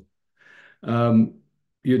governmental. Um,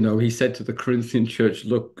 he said to the Corinthian church,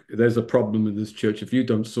 look, there's a problem in this church. If you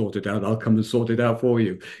don't sort it out, I'll come and sort it out for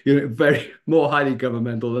you. Very more highly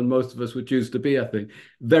governmental than most of us would choose to be, I think.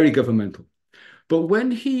 Very governmental. But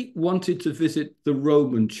when he wanted to visit the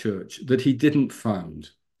Roman church that he didn't found,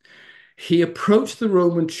 he approached the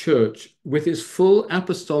Roman church with his full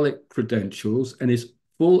apostolic credentials and his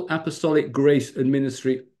full apostolic grace and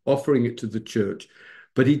ministry, offering it to the church.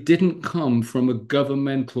 But he didn't come from a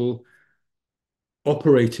governmental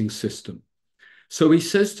operating system. So he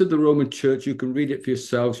says to the Roman church, you can read it for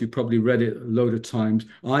yourselves, you probably read it a load of times.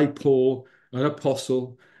 I, Paul, an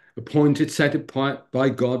apostle, appointed, set apart by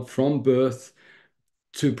God from birth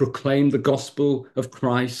to proclaim the gospel of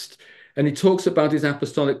Christ. And he talks about his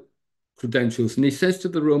apostolic credentials. And he says to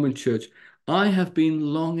the Roman church, I have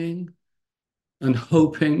been longing and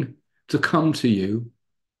hoping to come to you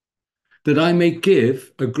that I may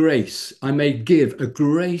give a grace. I may give a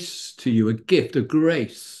grace to you, a gift, a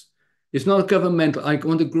grace. It's not governmental. I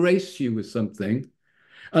want to grace you with something.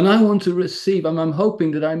 And I want to receive, and I'm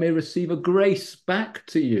hoping that I may receive a grace back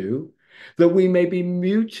to you that we may be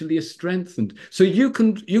mutually strengthened. So you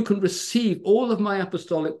can receive all of my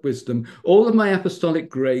apostolic wisdom, all of my apostolic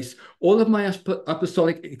grace, all of my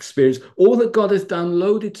apostolic experience, all that God has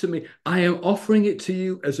downloaded to me. I am offering it to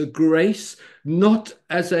you as a grace, not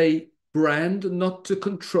as a brand, not to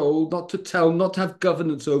control, not to tell, not to have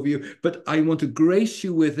governance over you, but I want to grace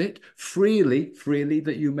you with it freely, freely,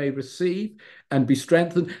 that you may receive and be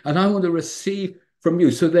strengthened. And I want to receive from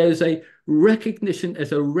you. So there's a recognition,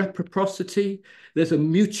 there's a reciprocity, there's a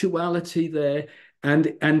mutuality there, and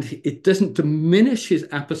it doesn't diminish his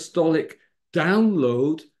apostolic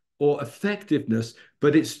download or effectiveness,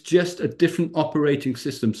 but it's just a different operating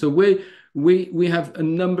system. So we have a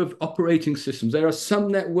number of operating systems. There are some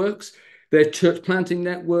networks, they're church planting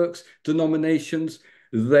networks, denominations,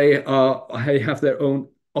 they have their own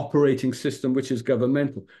operating system, which is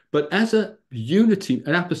governmental. But as an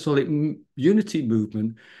apostolic unity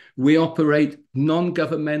movement, we operate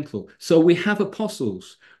non-governmental. So we have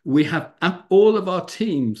apostles. We have all of our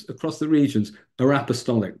teams across the regions are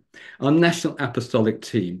apostolic. Our national apostolic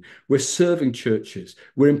team, we're serving churches,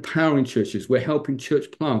 we're empowering churches, we're helping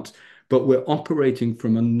church plants, but we're operating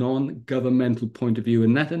from a non-governmental point of view.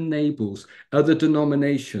 And that enables other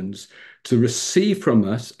denominations to receive from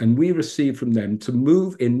us and we receive from them to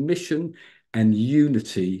move in mission and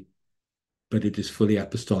unity, but it is fully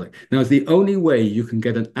apostolic. Now, it's the only way you can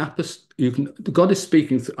get God is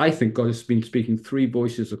speaking, I think God has been speaking three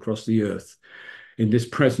voices across the earth in this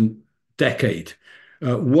present decade.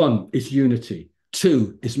 One is unity,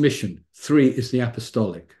 two is mission, three is the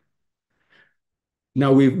apostolic.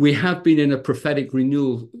 Now, we have been in a prophetic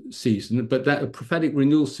renewal season, but that prophetic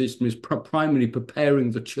renewal system is primarily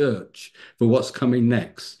preparing the church for what's coming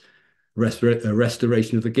next. A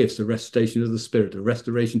restoration of the gifts, a restoration of the spirit, a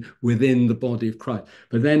restoration within the body of Christ.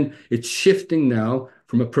 But then it's shifting now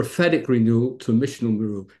from a prophetic renewal to a missional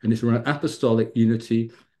renewal, and it's around apostolic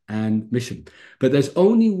unity and mission. But there's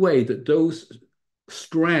only way that those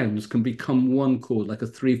strands can become one cord, like a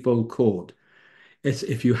threefold cord. It's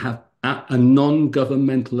if you have a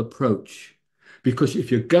non-governmental approach. Because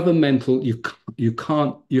if you're governmental, you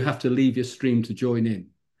have to leave your stream to join in.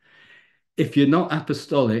 If you're not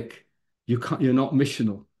apostolic, you're not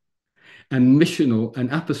missional. And missional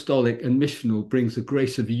and apostolic and missional brings a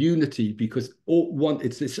grace of unity because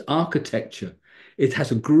it's this architecture. It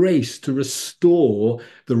has a grace to restore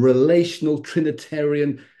the relational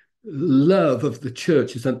Trinitarian love of the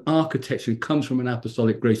church. It's an architecture. It comes from an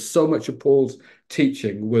apostolic grace. So much of Paul's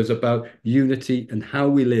teaching was about unity and how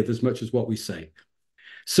we live as much as what we say.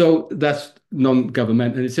 So that's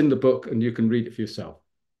non-government, and it's in the book, and you can read it for yourself.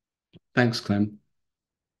 Thanks, Clem.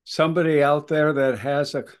 Somebody out there that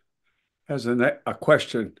has a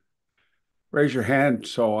question, raise your hand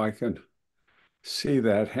so I can see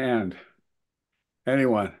that hand.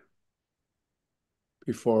 Anyone?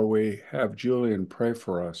 Before we have Julian pray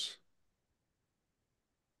for us.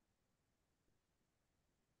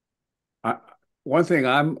 I, one thing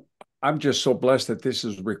I'm just so blessed that this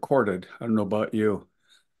is recorded. I don't know about you.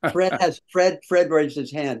 Fred raised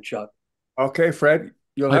his hand, Chuck. Okay, Fred,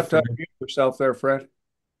 you'll Hi, have to Fred. unmute yourself there, Fred.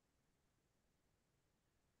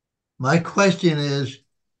 My question is,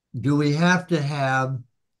 do we have to have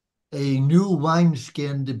a new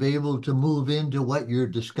wineskin to be able to move into what you're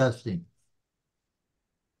discussing?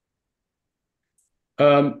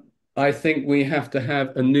 I think we have to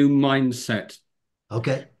have a new mindset.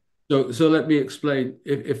 Okay. So let me explain.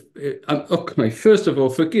 Okay, first of all,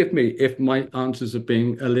 forgive me if my answers are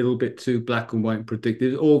being a little bit too black and white and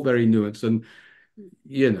predicted. It's all very nuanced, and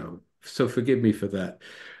so forgive me for that.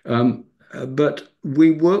 But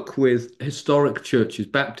we work with historic churches,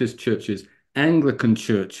 Baptist churches, Anglican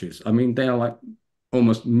churches. I mean, they are like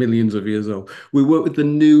almost millions of years old. We work with the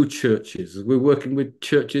new churches. We're working with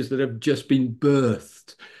churches that have just been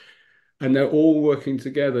birthed, and they're all working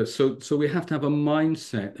together. So we have to have a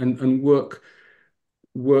mindset and work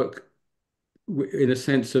in a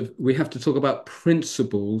sense of we have to talk about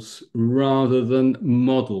principles rather than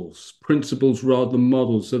models, principles rather than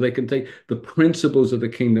models, so they can take the principles of the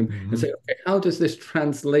kingdom and say, okay, how does this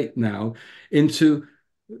translate now into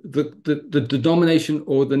the denomination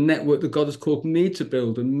or the network that God has called me to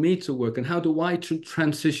build and me to work, and how do I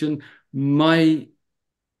transition my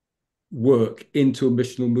work into a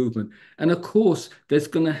missional movement? And of course, there's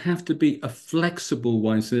going to have to be a flexible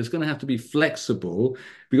one. So there's going to have to be flexible,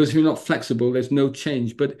 because if you're not flexible, there's no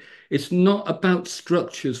change. But it's not about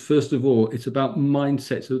structures, first of all. It's about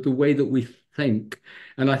mindsets, so the way that we think.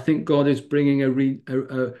 And I think God is bringing a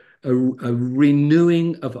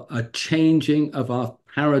renewing of a changing of our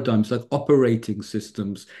paradigms, like operating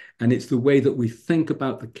systems. And it's the way that we think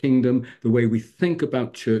about the kingdom, the way we think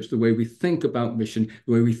about church, the way we think about mission,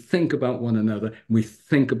 the way we think about one another, and we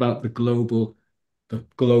think about the global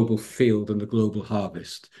field and the global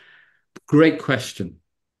harvest. Great question.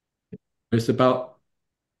 It's about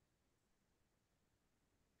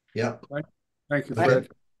Yeah. Thank you, Okay. Fred.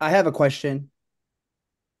 I have a question.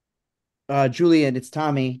 Julian, it's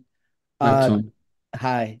Tommy. that Uh, time.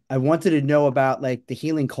 Hi. I wanted to know about like the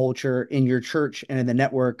healing culture in your church and in the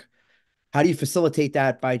network. How do you facilitate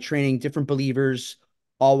that by training different believers,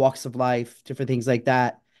 all walks of life, different things like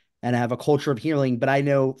that, and have a culture of healing? But I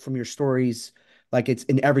know from your stories, like it's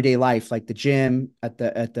in everyday life, like the gym, at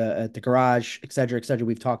the garage, et cetera, et cetera.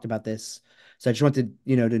 We've talked about this. So I just wanted,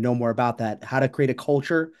 to know more about that, how to create a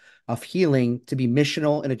culture of healing to be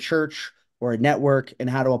missional in a church or a network, and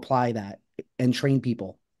how to apply that and train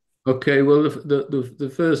people. Okay, well,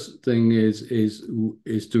 the first thing is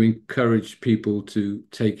to encourage people to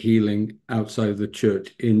take healing outside of the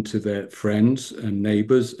church into their friends and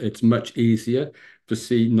neighbors. It's much easier to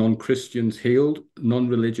see non-Christians healed,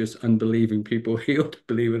 non-religious, unbelieving people healed,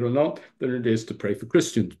 believe it or not, than it is to pray for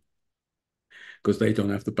Christians, because they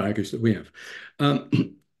don't have the baggage that we have.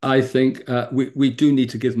 I think we do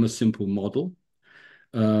need to give them a simple model.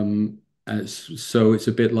 So it's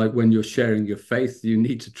a bit like when you're sharing your faith, you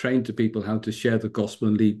need to train to people how to share the gospel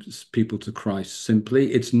and lead people to Christ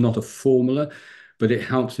simply. It's not a formula, but it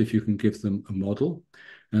helps if you can give them a model.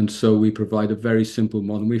 And so we provide a very simple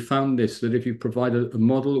model. We found this, that if you provide a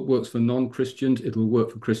model that works for non-Christians, it'll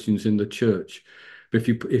work for Christians in the church. But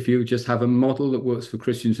if you just have a model that works for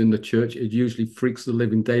Christians in the church, it usually freaks the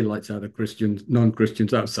living daylights out of Christians,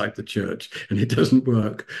 non-Christians outside the church, and it doesn't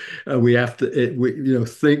work. We have to,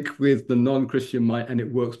 think with the non-Christian mind, and it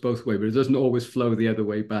works both ways, but it doesn't always flow the other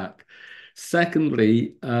way back.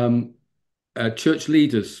 Secondly, church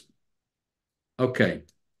leaders. Okay,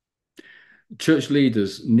 church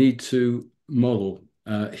leaders need to model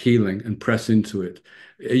healing and press into it.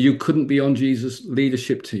 You couldn't be on Jesus'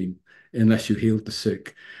 leadership team unless you healed the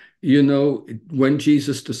sick. When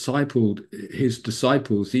Jesus discipled his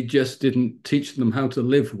disciples, he just didn't teach them how to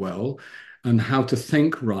live well and how to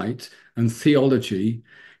think right and theology.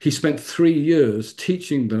 He spent 3 years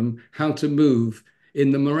teaching them how to move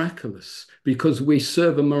in the miraculous, because we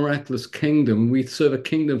serve a miraculous kingdom. We serve a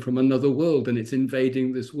kingdom from another world, and it's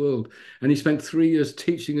invading this world. And he spent 3 years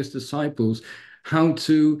teaching his disciples how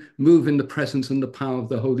to move in the presence and the power of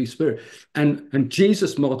the Holy Spirit. And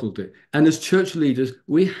Jesus modeled it. And as church leaders,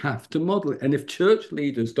 we have to model it. And if church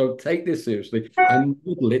leaders don't take this seriously and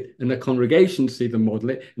model it, and the congregations see them model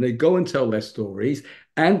it, and they go and tell their stories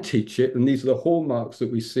and teach it, and these are the hallmarks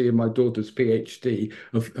that we see in my daughter's PhD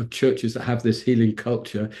of churches that have this healing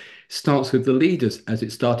culture, starts with the leaders, as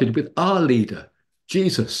it started with our leader,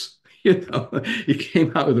 Jesus. You know, he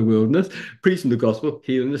came out of the wilderness, preaching the gospel,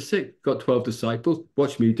 healing the sick, got 12 disciples.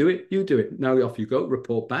 Watch me do it, you do it. Now off you go,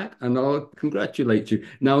 report back, and I'll congratulate you.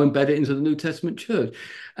 Now embed it into the New Testament church.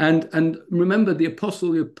 And remember, the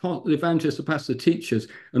apostle, the evangelist, the pastor, teachers,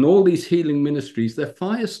 and all these healing ministries, they're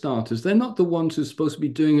fire starters. They're not the ones who are supposed to be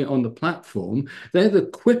doing it on the platform. They're the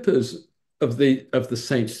equippers of the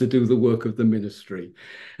saints to do the work of the ministry.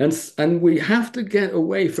 And we have to get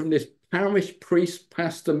away from this parish priest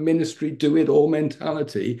pastor ministry do it all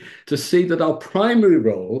mentality to see that our primary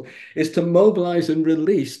role is to mobilize and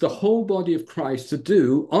release the whole body of Christ to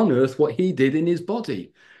do on earth what he did in his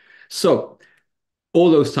body. So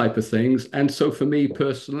all those type of things. And so for me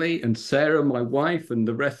personally, and Sarah, my wife, and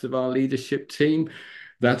the rest of our leadership team,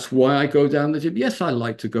 that's why I go down the gym. Yes, I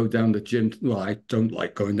like to go down the gym. Well, I don't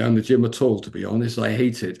like going down the gym at all, to be honest. I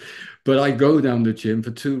hate it. But I go down the gym for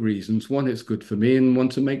two reasons. One, it's good for me, and one,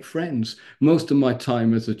 to make friends. Most of my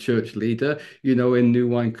time as a church leader, you know, in New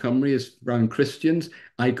Wine Cymru is around Christians.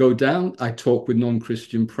 I go down, I talk with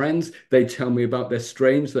non-Christian friends. They tell me about their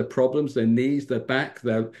strains, their problems, their knees, their back,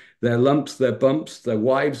 their lumps, their bumps, their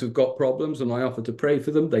wives have got problems, and I offer to pray for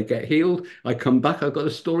them. They get healed. I come back, I've got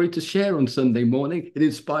a story to share on Sunday morning. It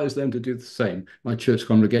inspires them to do the same, my church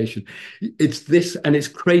congregation. It's this, and it's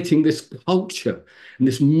creating this culture and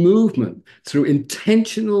this movement through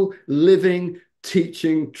intentional living,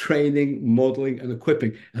 teaching, training, modeling, and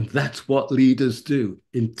equipping. And that's what leaders do,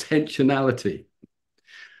 intentionality.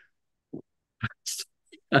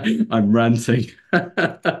 I'm ranting. I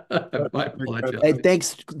apologize. Hey,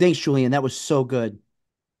 thanks, Julian. That was so good.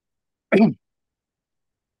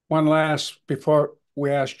 One last, before we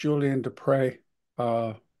ask Julian to pray,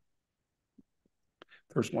 there's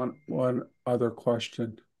one other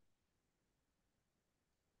question.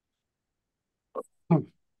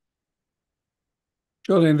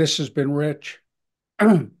 Julian, this has been rich.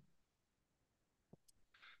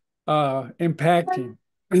 Impacting.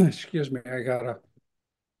 Excuse me,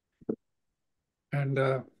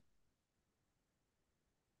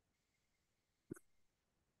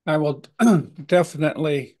 I will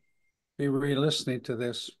definitely be re-listening to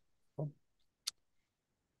this.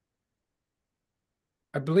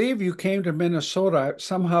 I believe you came to Minnesota.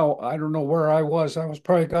 Somehow, I don't know where I was. I was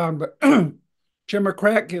probably gone, but Jim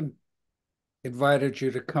McCracken invited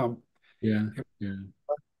you to come. Yeah, yeah.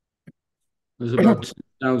 It was about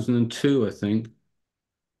 2002, I think.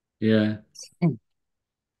 Yeah.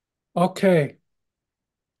 Okay.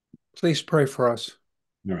 Please pray for us.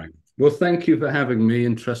 All right. Well, thank you for having me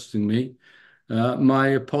and trusting me. My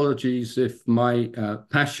apologies if my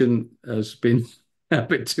passion has been a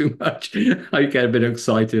bit too much. I get a bit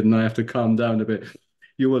excited and I have to calm down a bit.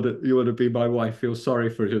 You want to be my wife. Feel sorry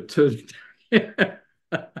for it too.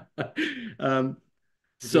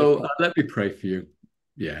 So let me pray for you.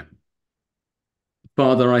 Yeah.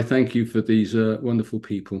 Father, I thank you for these wonderful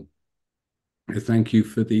people. I thank you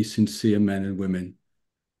for these sincere men and women.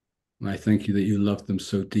 And I thank you that you love them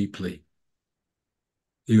so deeply.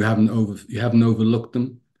 You haven't overlooked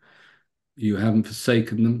them. You haven't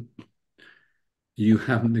forsaken them. You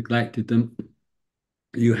haven't neglected them.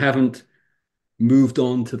 You haven't moved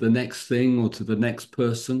on to the next thing or to the next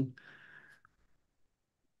person.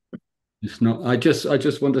 It's not. I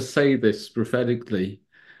just want to say this prophetically.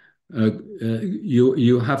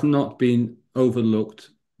 You have not been overlooked.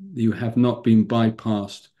 You have not been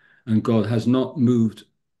bypassed, and God has not moved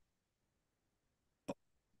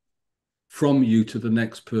from you to the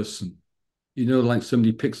next person. You know, like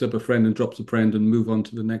somebody picks up a friend and drops a friend and move on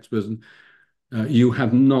to the next person. You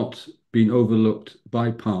have not been overlooked,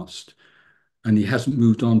 bypassed, and he hasn't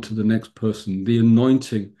moved on to the next person. The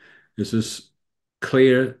anointing is as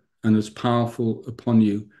clear and as powerful upon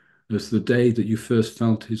you as the day that you first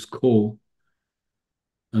felt his call.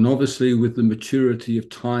 And obviously, with the maturity of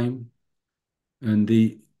time and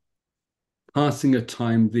the passing of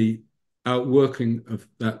time, the outworking of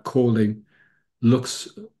that calling looks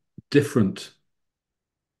different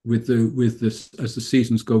with this as the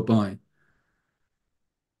seasons go by.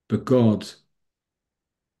 But God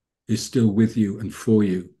is still with you and for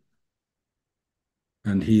you.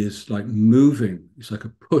 And he is like moving. It's like a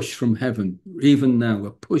push from heaven, even now,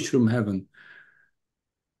 a push from heaven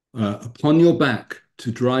upon your back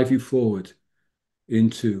to drive you forward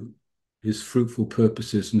into his fruitful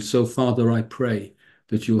purposes. And so, Father, I pray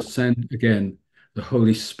that you'll send again the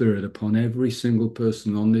Holy Spirit upon every single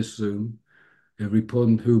person on this Zoom, every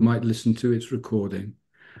person who might listen to its recording.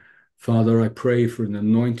 Father, I pray for an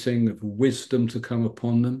anointing of wisdom to come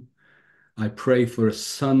upon them. I pray for a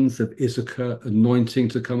sons of Issachar anointing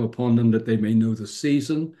to come upon them, that they may know the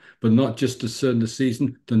season, but not just discern the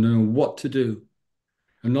season, to know what to do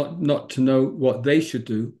and not to know what they should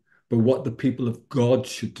do, but what the people of God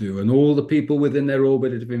should do. And all the people within their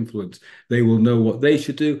orbit of influence, they will know what they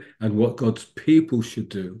should do and what God's people should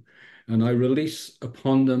do. And I release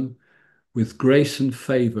upon them with grace and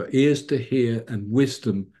favor, ears to hear and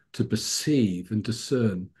wisdom to perceive and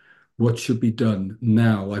discern what should be done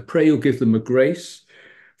now. I pray you'll give them a grace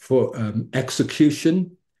for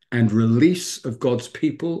execution and release of God's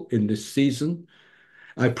people in this season.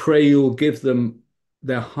 I pray you'll give them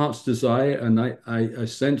their heart's desire, and I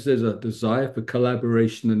sense there's a desire for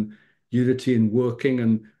collaboration and unity and working,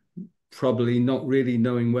 and probably not really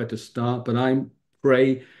knowing where to start. But I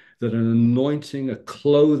pray that an anointing, a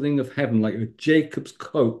clothing of heaven, like a Jacob's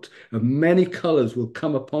coat of many colors, will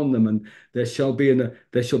come upon them, and there shall be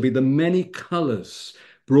the many colors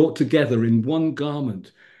brought together in one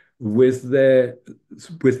garment with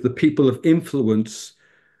the people of influence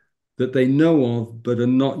that they know of, but are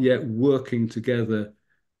not yet working together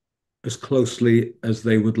as closely as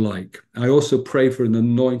they would like. I also pray for an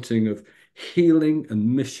anointing of healing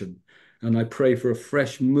and mission. And I pray for a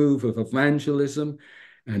fresh move of evangelism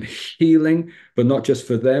and healing, but not just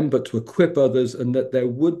for them, but to equip others, and that there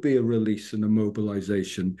would be a release and a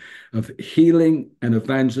mobilization of healing and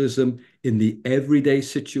evangelism in the everyday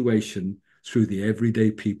situation through the everyday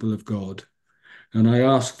people of God. And I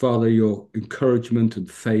ask, Father, your encouragement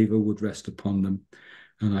and favor would rest upon them.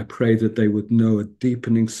 And I pray that they would know a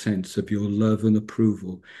deepening sense of your love and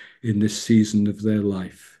approval in this season of their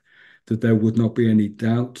life, that there would not be any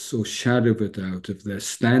doubts or shadow of a doubt of their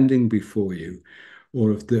standing before you,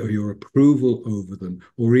 or of your approval over them,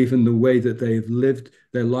 or even the way that they have lived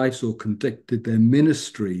their lives or conducted their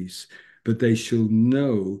ministries, but they shall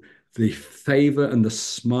know the favor and the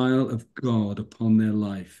smile of God upon their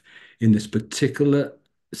life in this particular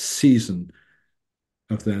season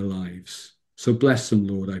of their lives. So bless them,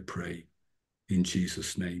 Lord, I pray. In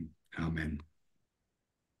Jesus' name, amen.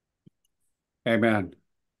 Amen.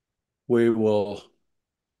 We will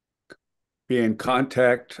be in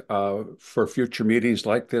contact for future meetings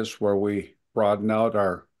like this where we broaden out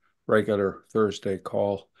our regular Thursday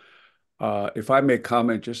call. If I may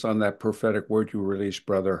comment just on that prophetic word you released,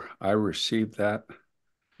 brother, I received that.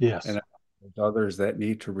 Yes. And there's others that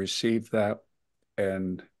need to receive that.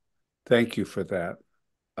 And thank you for that.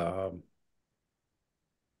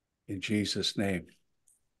 In Jesus' name,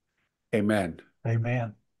 amen.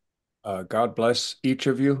 Amen. God bless each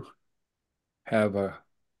of you. Have a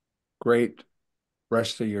great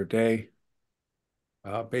rest of your day.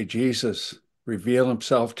 May Jesus reveal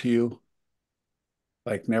himself to you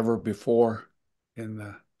like never before in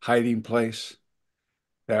the hiding place,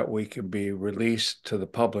 that we can be released to the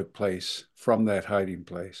public place from that hiding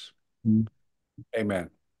place. Mm. Amen.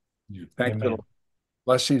 Yeah. Thank you. Amen.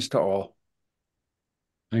 Blessings to all.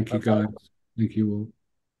 Thank you, Bye-bye. guys. Thank you all.